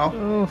right now.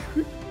 Oh,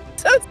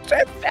 So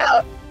stressed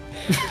out.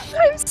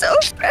 I'm so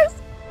stressed.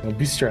 Don't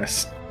be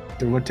stressed.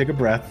 Everyone take a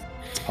breath.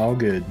 It's all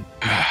good.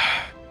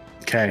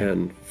 Okay.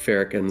 And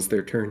Ferric ends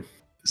their turn.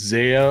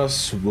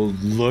 Zeos will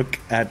look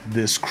at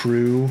this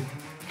crew,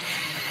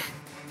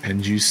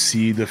 and you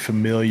see the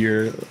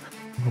familiar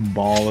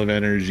ball of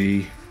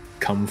energy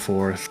come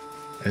forth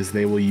as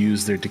they will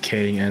use their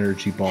decaying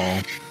energy ball.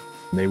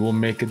 They will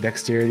make a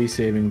dexterity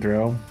saving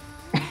throw.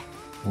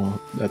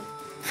 Well, that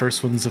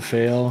first one's a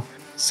fail,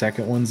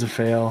 second one's a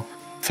fail,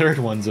 third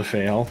one's a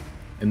fail,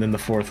 and then the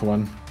fourth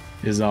one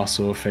is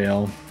also a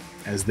fail,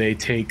 as they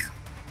take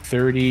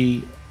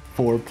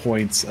 34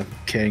 points of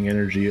decaying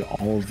energy,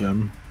 all of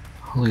them.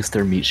 At least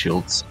they're meat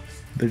shields.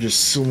 They're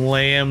just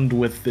slammed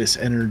with this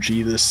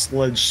energy, this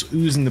sludge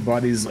oozing the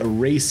bodies,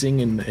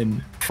 erasing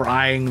and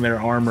frying their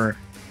armor.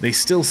 They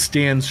still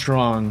stand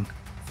strong.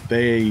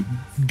 They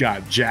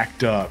got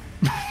jacked up.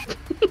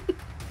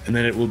 And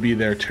then it will be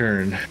their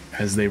turn.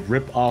 As they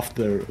rip off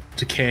the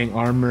decaying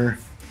armor,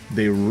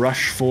 they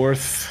rush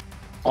forth.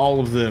 All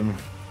of them.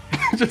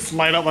 Just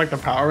light up like the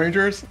Power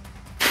Rangers.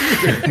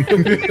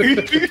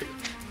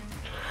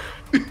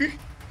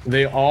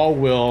 They all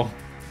will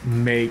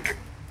make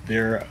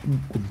their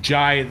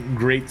giant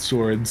great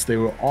swords. They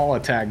will all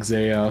attack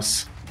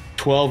Zeos.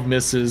 12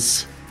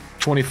 misses,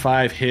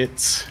 25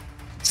 hits,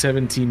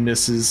 17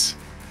 misses,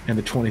 and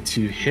the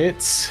 22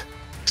 hits.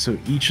 So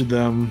each of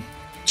them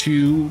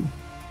 2,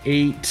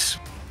 8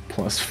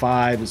 plus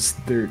 5 is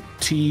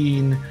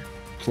 13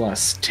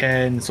 plus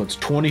 10. So it's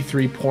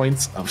 23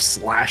 points of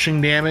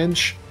slashing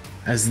damage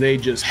as they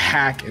just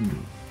hack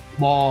and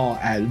maul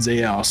at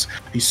Zeos.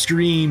 He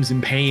screams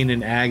in pain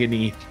and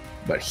agony,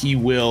 but he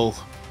will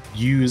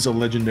use a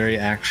legendary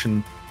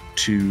action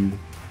to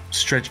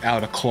stretch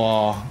out a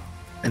claw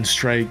and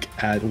strike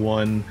at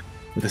one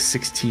with a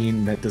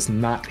 16 that does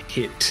not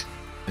hit,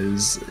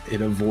 as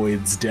it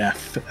avoids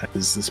death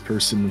as this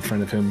person in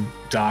front of him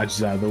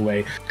dodges out of the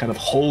way, kind of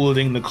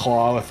holding the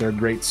claw with their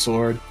great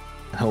sword.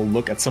 He'll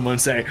look at someone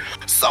and say,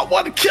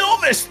 "Someone kill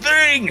this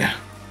thing!"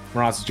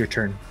 Roz, it's your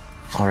turn.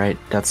 All right,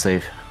 that's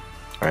safe.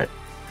 All right,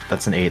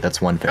 that's an 8.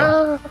 That's one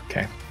fail.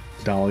 Okay.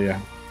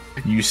 Dahlia.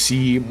 You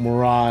see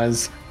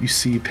Miraz, you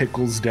see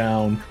Pickles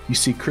down, you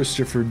see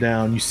Christopher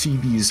down, you see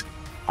these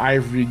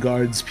Ivory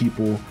Guards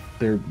people.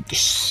 They're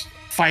just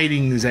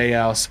fighting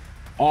Zeos.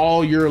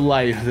 All your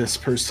life, this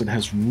person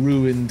has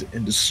ruined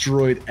and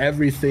destroyed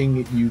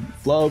everything you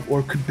love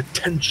or could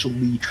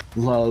potentially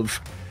love.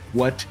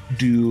 What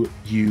do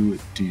you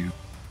do?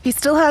 He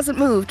still hasn't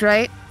moved,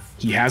 right?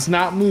 He has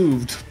not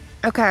moved.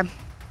 Okay.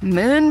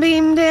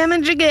 Moonbeam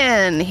damage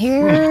again.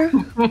 Here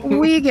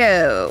we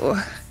go.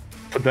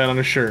 Put that on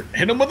a shirt.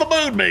 Hit him with a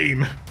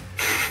moonbeam.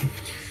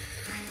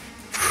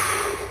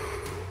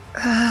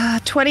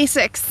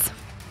 26.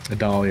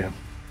 Adalia,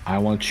 I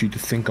want you to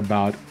think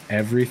about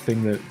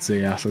everything that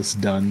Zeos has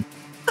done.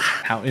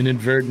 How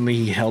inadvertently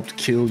he helped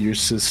kill your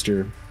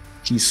sister.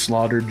 He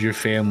slaughtered your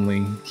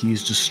family.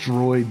 He's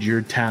destroyed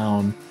your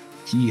town.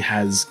 He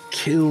has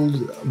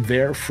killed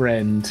their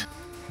friend.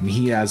 And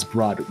he has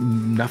brought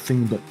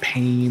nothing but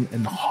pain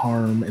and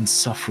harm and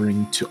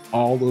suffering to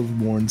all of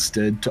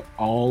Mornstead, to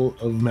all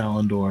of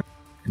Malindor,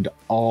 and to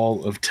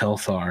all of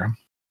Telthar.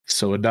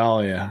 So,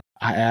 Adalia,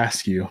 I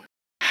ask you,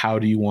 how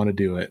do you want to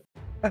do it?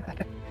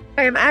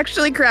 I am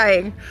actually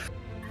crying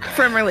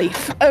from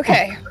relief.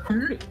 Okay.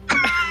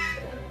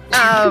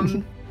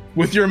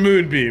 With your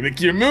moonbeam. Like,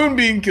 your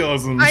moonbeam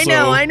kills him.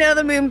 I know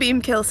the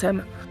moonbeam kills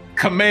him.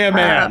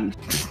 Kamehameha.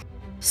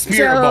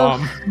 Spirit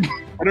bomb.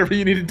 Whatever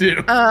you need to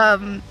do.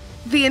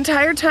 The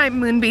entire time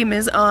Moonbeam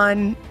is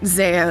on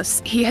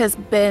Zeos, he has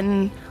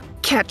been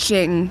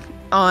catching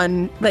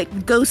on,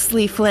 like,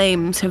 ghostly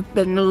flames have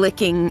been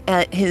licking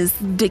at his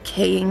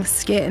decaying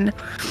skin.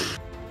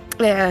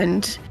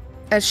 And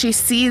as she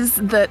sees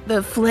that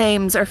the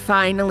flames are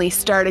finally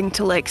starting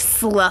to, like,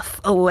 slough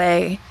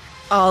away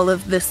all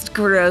of this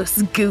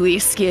gross, gooey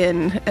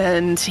skin,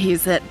 and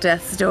he's at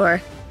death's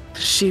door,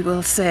 she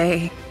will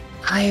say,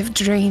 I have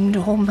dreamed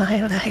all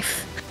my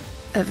life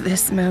of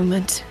this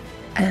moment,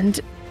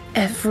 and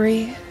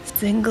every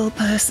single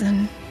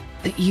person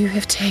that you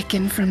have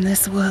taken from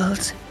this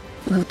world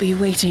will be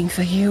waiting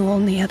for you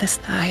on the other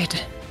side.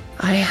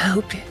 I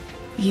hope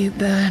you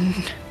burn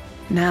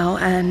now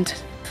and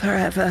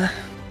forever.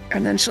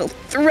 And then she'll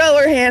throw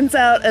her hands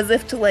out as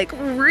if to, like,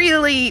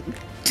 really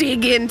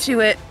dig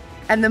into it,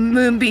 and the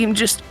moonbeam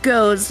just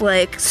goes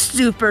like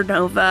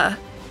supernova.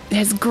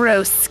 His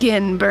gross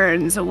skin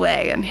burns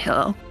away, and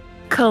he'll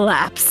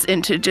collapse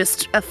into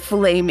just a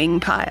flaming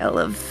pile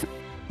of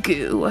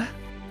goo.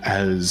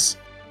 As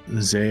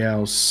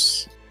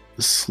Zeos,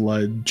 the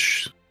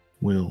sludge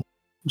will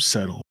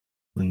settle.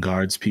 When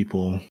guards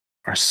people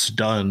are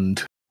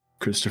stunned,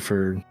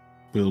 Christopher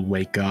will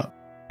wake up.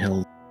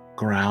 He'll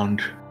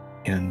ground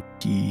and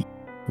he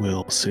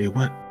will say,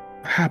 what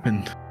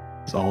happened?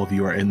 As all of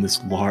you are in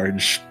this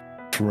large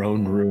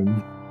throne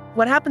room.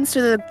 What happens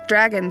to the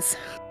dragons?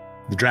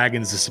 The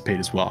dragons dissipate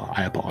as well.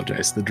 I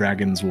apologize. The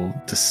dragons will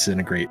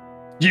disintegrate.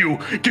 You,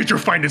 get your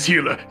finest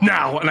healer,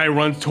 now! And I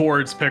run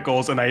towards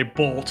Pickles and I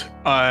bolt.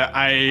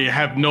 I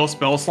have no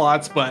spell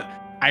slots, but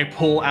I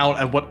pull out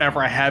of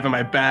whatever I have in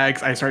my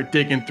bags. I start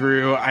digging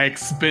through. I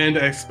expend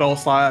a spell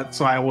slot,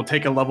 so I will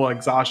take a level of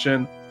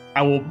exhaustion.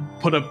 I will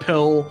put a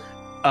pill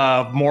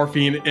of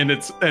morphine in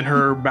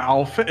her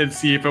mouth and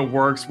see if it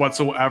works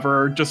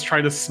whatsoever. Just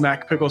try to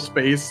smack Pickle's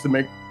face to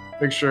make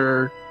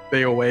sure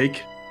they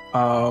awake.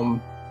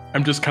 I'm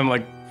just kind of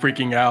like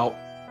freaking out.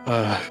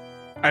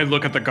 I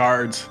look at the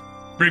guards.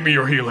 Bring me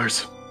your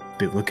healers.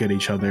 They look at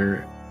each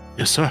other.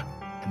 Yes, sir.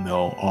 And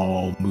they'll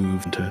all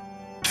move to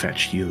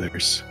fetch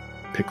healers.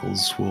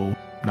 Pickles will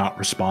not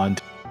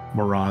respond.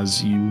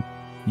 Miraz, you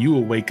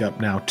will wake up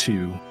now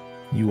too.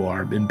 You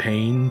are in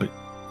pain, but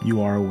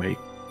you are awake.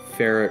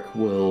 Ferric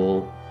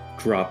will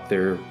drop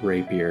their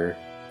rapier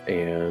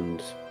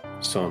and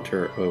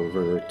saunter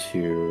over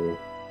to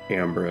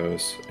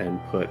Ambrose and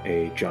put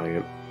a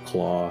giant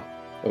claw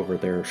over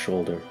their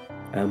shoulder.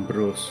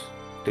 Ambrose,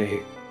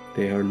 they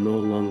are no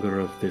longer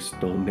of this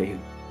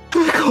domain.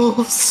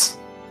 Pickles!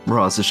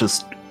 Miraz is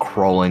just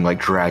crawling, like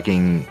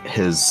dragging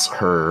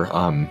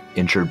her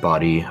injured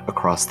body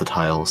across the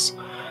tiles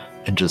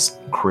and just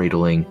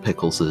cradling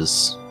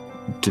Pickles'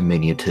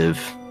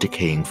 diminutive,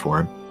 decaying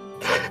form.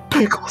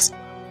 Pickles,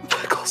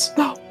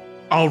 no.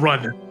 I'll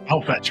run.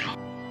 I'll fetch you.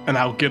 And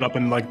I'll get up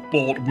and like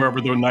bolt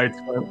wherever the knights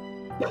went.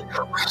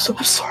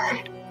 I'm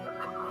sorry.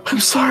 I'm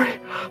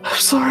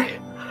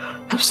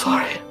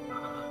sorry.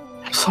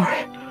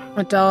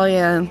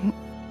 Adalia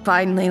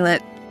finally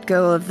let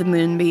go of the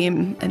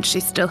moonbeam, and she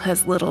still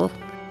has little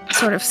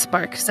sort of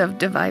sparks of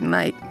divine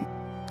light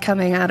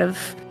coming out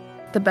of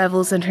the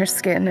bevels in her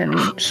skin, and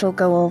she'll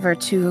go over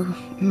to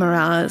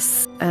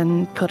Miraz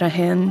and put a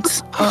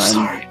hand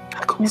on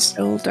his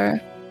shoulder.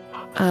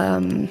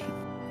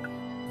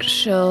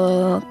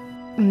 She'll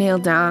kneel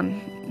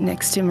down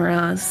next to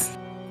Miraz.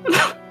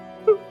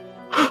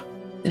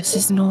 This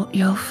is not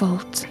your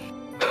fault.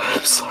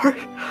 I'm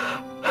sorry.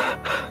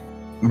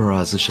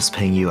 Miraz is just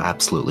paying you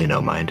absolutely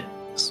no mind.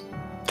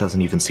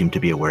 Doesn't even seem to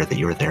be aware that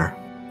you're there.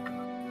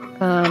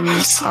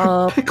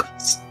 I'll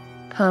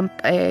pump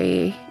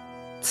a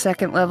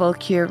second level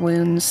Cure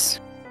Wounds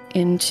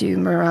into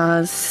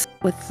Miraz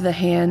with the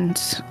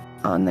hand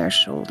on their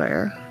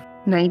shoulder.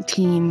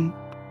 19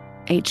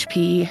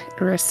 HP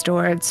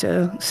restored,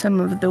 so some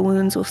of the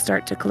wounds will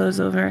start to close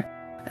over.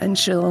 And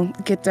she'll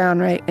get down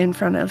right in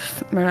front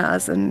of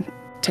Miraz and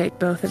take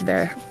both of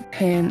their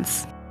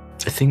hands.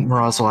 I think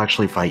Miraz will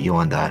actually fight you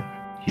on that.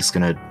 He's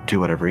gonna do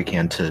whatever he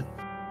can to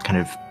kind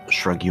of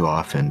shrug you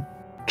off and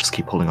just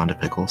keep holding on to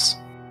Pickles.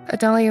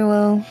 Adalia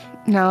will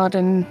nod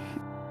and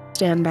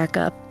stand back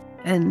up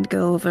and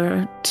go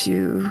over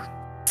to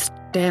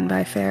stand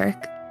by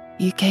Ferric.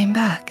 You came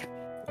back.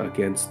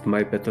 Against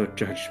my better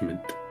judgment.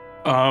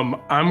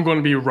 I'm going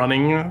to be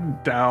running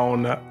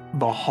down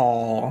the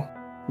hall,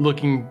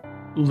 looking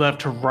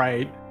left to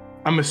right.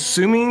 I'm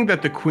assuming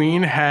that the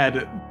queen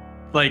had,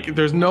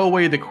 there's no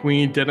way the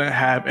queen didn't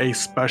have a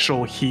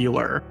special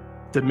healer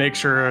to make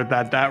sure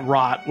that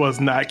rot was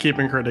not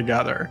keeping her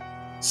together.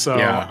 So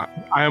yeah.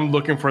 I am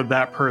looking for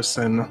that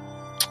person.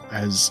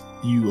 As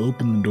you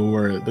open the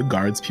door, the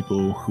guards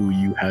people who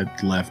you had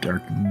left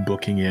are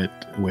booking it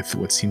with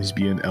what seems to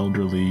be an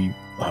elderly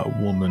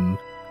woman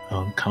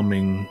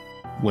coming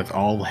with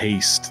all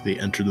haste. They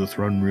enter the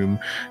throne room.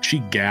 She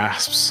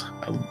gasps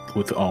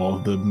with all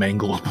the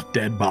mangled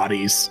dead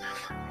bodies,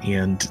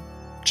 and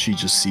she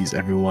just sees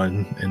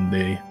everyone, and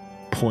they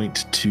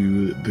point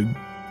to the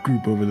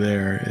group over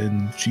there,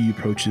 and she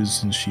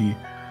approaches and she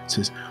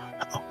says,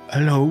 "Oh,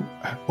 hello,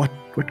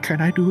 what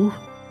can I do?"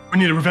 "We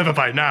need to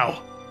revivify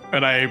now."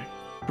 And I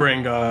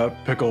bring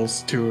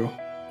Pickles to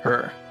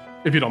her,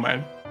 if you don't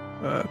mind,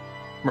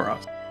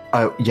 Miraz.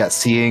 Yeah,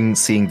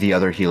 seeing the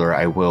other healer,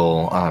 I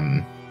will.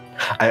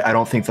 I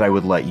don't think that I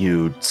would let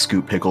you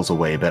scoop Pickles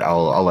away, but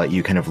I'll let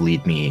you kind of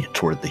lead me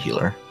toward the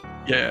healer.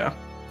 Yeah.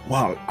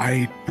 Well,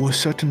 I will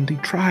certainly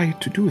try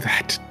to do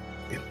that.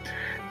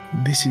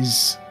 This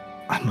is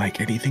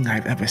unlike anything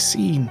I've ever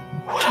seen.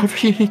 Whatever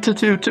you need to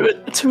do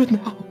it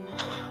now.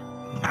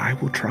 I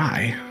will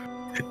try.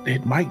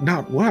 It might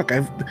not work.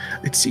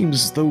 It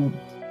seems as though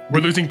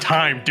we're losing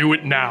time. Do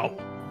it now.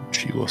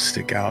 She will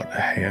stick out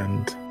a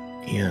hand,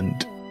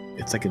 and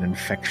it's like an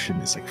infection.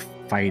 It's like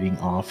fighting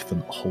off the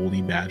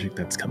holy magic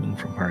that's coming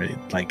from her.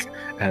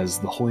 As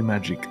the holy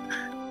magic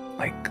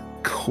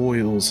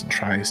coils and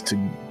tries to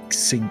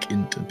sink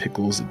into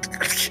Pickles,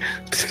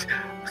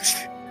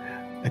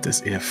 it's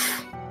as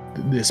if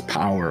this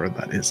power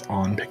that is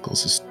on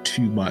Pickles is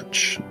too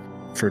much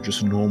for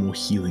just normal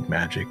healing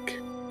magic.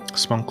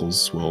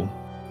 Spunkles will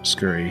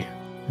scurry.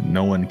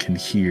 No one can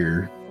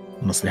hear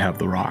unless they have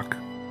the rock.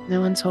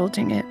 No one's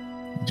holding it.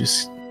 You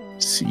just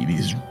see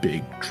these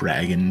big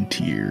dragon-like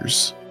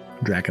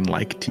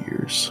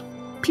tears.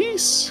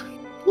 Peace,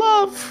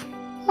 love,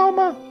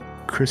 Alma.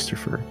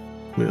 Christopher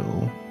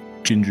will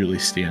gingerly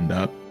stand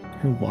up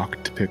and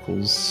walk to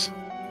Pickles.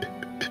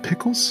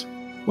 Pickles?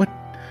 What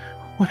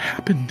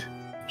happened?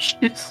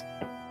 She's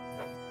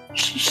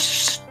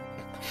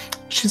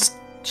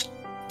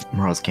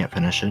Miraz can't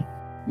finish it.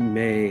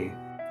 May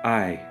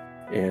I?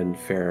 And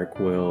Ferric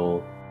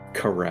will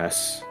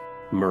caress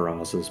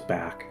Miraz's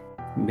back.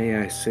 May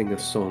I sing a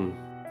song?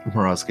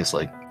 Miraz gets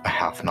a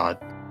half nod.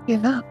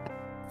 Give up.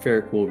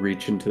 Ferric will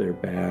reach into their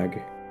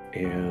bag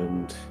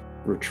and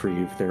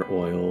retrieve their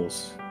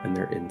oils and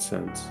their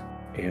incense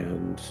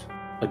and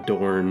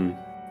adorn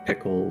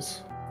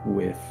Pickles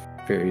with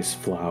various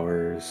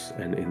flowers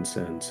and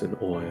incense and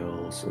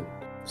oils, and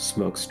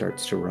smoke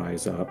starts to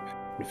rise up,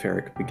 and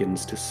Ferric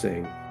begins to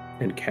sing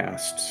and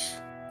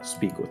casts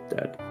Speak with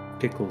Dead.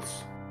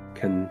 Pickles,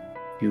 can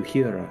you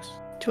hear us?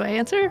 Do I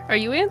answer? Are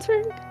you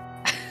answering?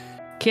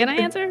 Can I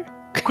answer?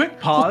 Quick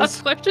pause.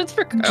 Last questions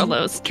for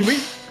Carlos. Can we?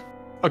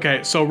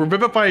 Okay, so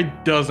Revivify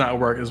does not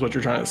work, is what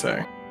you're trying to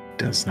say.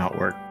 Does not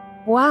work.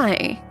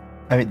 Why?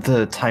 I mean,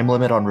 the time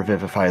limit on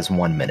Revivify is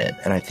 1 minute,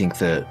 and I think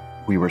that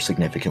we were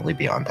significantly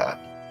beyond that.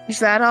 Is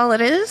that all it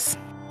is?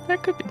 There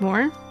could be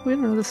more. We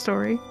don't know the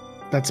story.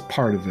 That's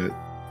part of it.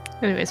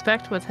 Anyways,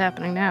 back to what's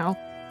happening now.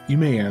 You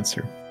may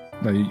answer.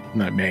 No,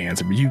 not may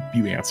answer, but you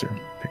answer,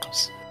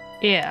 Pickles.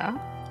 Yeah.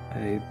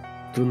 I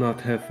do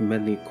not have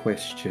many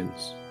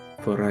questions,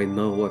 for I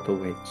know what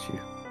awaits you.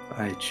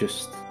 I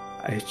just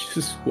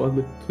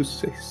wanted to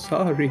say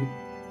sorry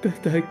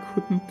that I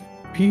couldn't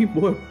be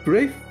more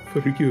brave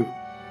for you.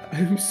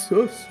 I'm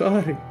so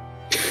sorry.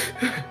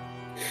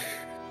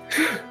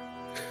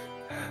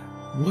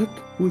 What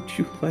would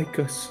you like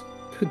us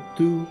to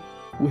do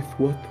with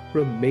what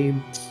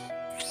remains?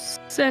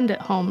 Send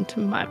it home to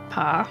my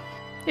pa,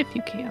 if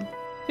you can.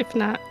 If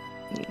not,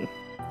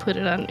 put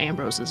it on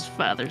Ambrose's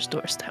father's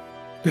doorstep.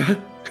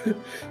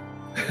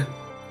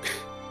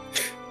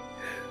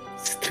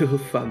 Still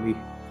funny.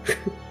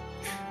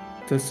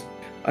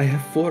 I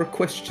have 4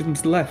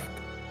 questions left.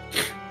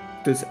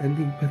 Does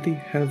anybody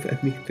have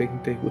anything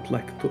they would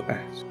like to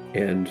ask?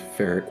 And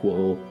Ferric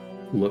will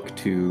look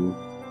to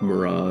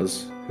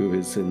Miraz, who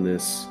is in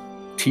this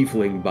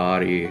tiefling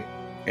body,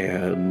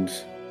 and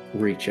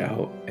reach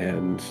out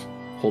and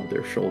hold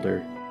their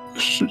shoulder.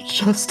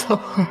 Just tell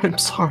her I'm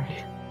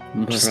sorry.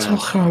 Just tell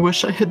her I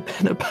wish I had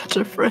been a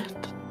better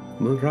friend.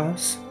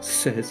 Miraz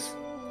says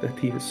that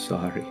he is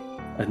sorry,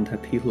 and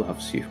that he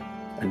loves you,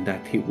 and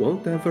that he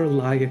won't ever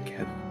lie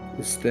again.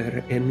 is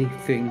there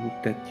anything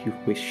that you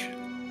wish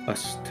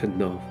us to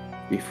know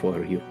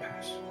before you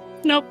pass?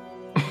 Nope.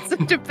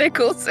 Such a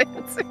Pickles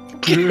answer.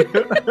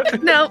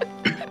 No.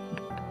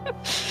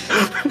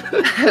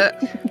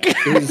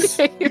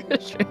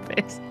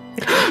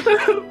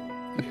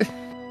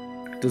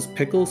 Does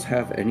Pickles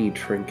have any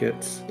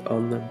trinkets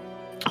on them?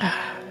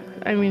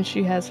 I mean,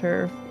 she has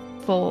her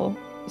full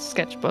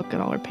sketchbook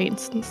and all her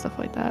paints and stuff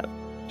like that.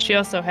 She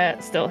also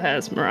still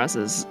has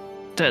Miraz's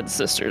dead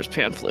sister's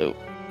pan flute,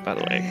 by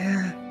the way.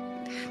 Yeah.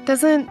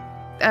 Doesn't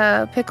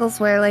Pickles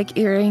wear like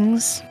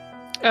earrings?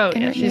 Oh,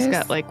 in yeah, her she's ears?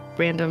 got like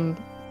random.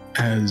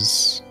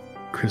 As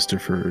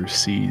Christopher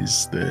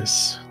sees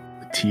this,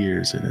 the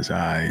tears in his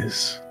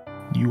eyes,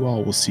 you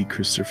all will see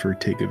Christopher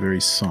take a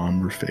very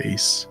somber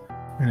face.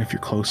 And if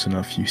you're close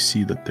enough, you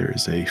see that there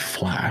is a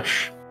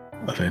flash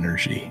of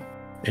energy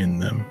in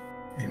them.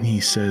 And he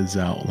says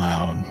out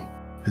loud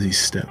as he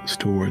steps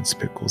towards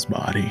Pickle's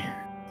body,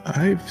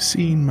 I've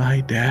seen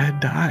my dad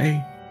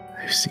die.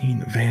 I've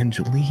seen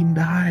Evangeline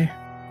die.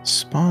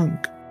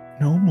 Spunk,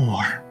 no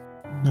more.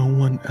 No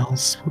one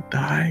else will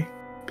die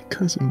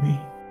because of me,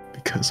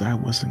 because I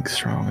wasn't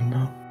strong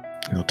enough.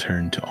 He'll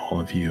turn to all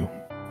of you.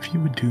 If you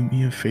would do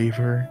me a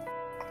favor,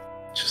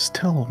 just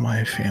tell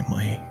my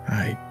family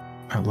I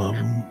love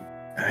them.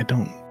 I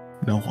don't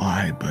know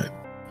why, but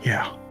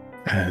yeah.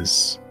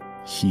 As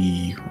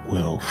he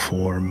will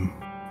form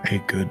a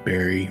good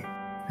berry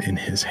in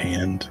his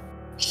hand,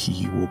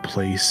 he will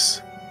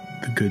place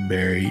the good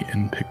berry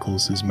in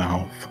Pickles'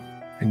 mouth,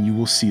 and you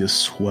will see a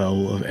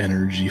swell of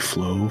energy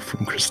flow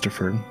from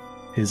Christopher.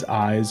 His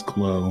eyes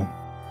glow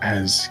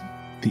as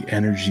the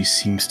energy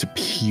seems to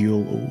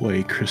peel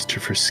away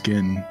Christopher's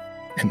skin,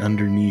 and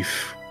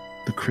underneath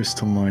the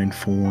crystalline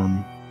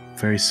form,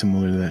 very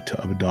similar to that to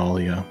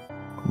Abdalia,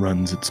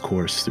 runs its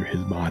course through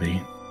his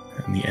body,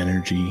 and the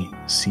energy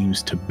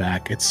seems to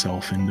back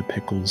itself into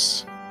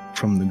Pickles.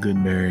 From the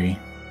good berry,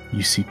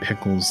 you see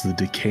Pickles, the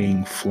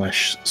decaying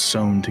flesh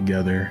sewn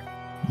together.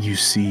 You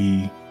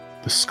see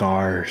the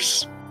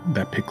scars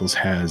that Pickles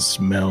has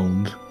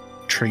meld.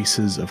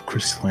 Traces of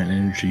crystalline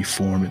energy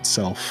form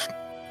itself,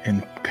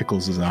 and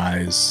Pickles'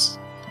 eyes,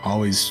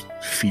 always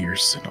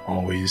fierce and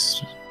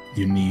always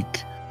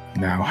unique,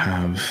 now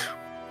have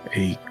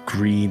a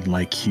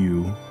green-like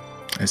hue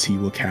as he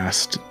will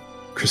cast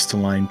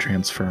crystalline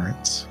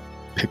transference.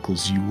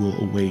 Pickles, you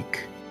will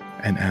awake,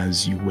 and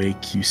as you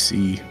wake, you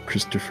see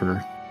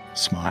Christopher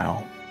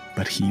smile,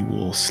 but he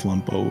will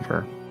slump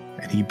over,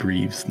 and he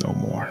breathes no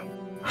more.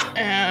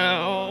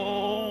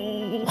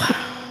 Ow.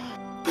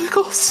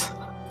 Pickles!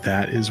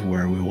 That is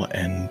where we will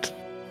end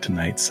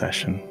tonight's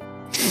session.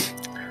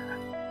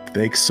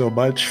 Thanks so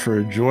much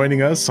for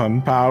joining us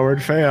on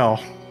Powered Fail.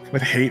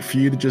 I'd hate for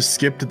you to just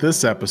skip to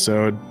this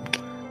episode.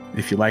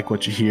 If you like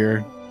what you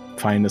hear,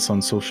 find us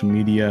on social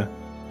media,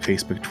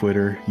 Facebook,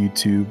 Twitter,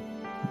 YouTube,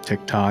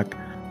 TikTok.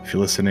 If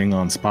you're listening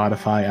on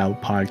Spotify, Apple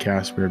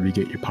Podcasts, wherever you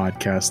get your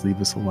podcasts, leave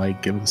us a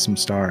like, give us some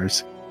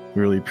stars.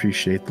 We really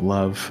appreciate the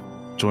love.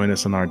 Join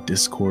us on our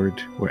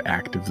Discord. We're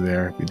active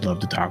there. We'd love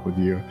to talk with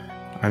you.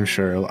 I'm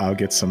sure I'll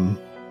get some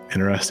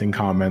interesting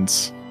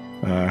comments,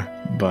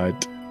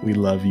 but we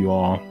love you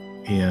all.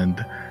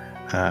 And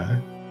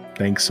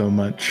thanks so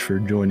much for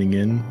joining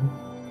in.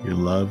 You're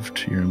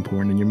loved, you're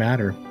important, and you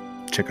matter.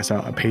 Check us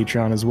out on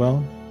Patreon as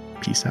well.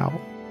 Peace out.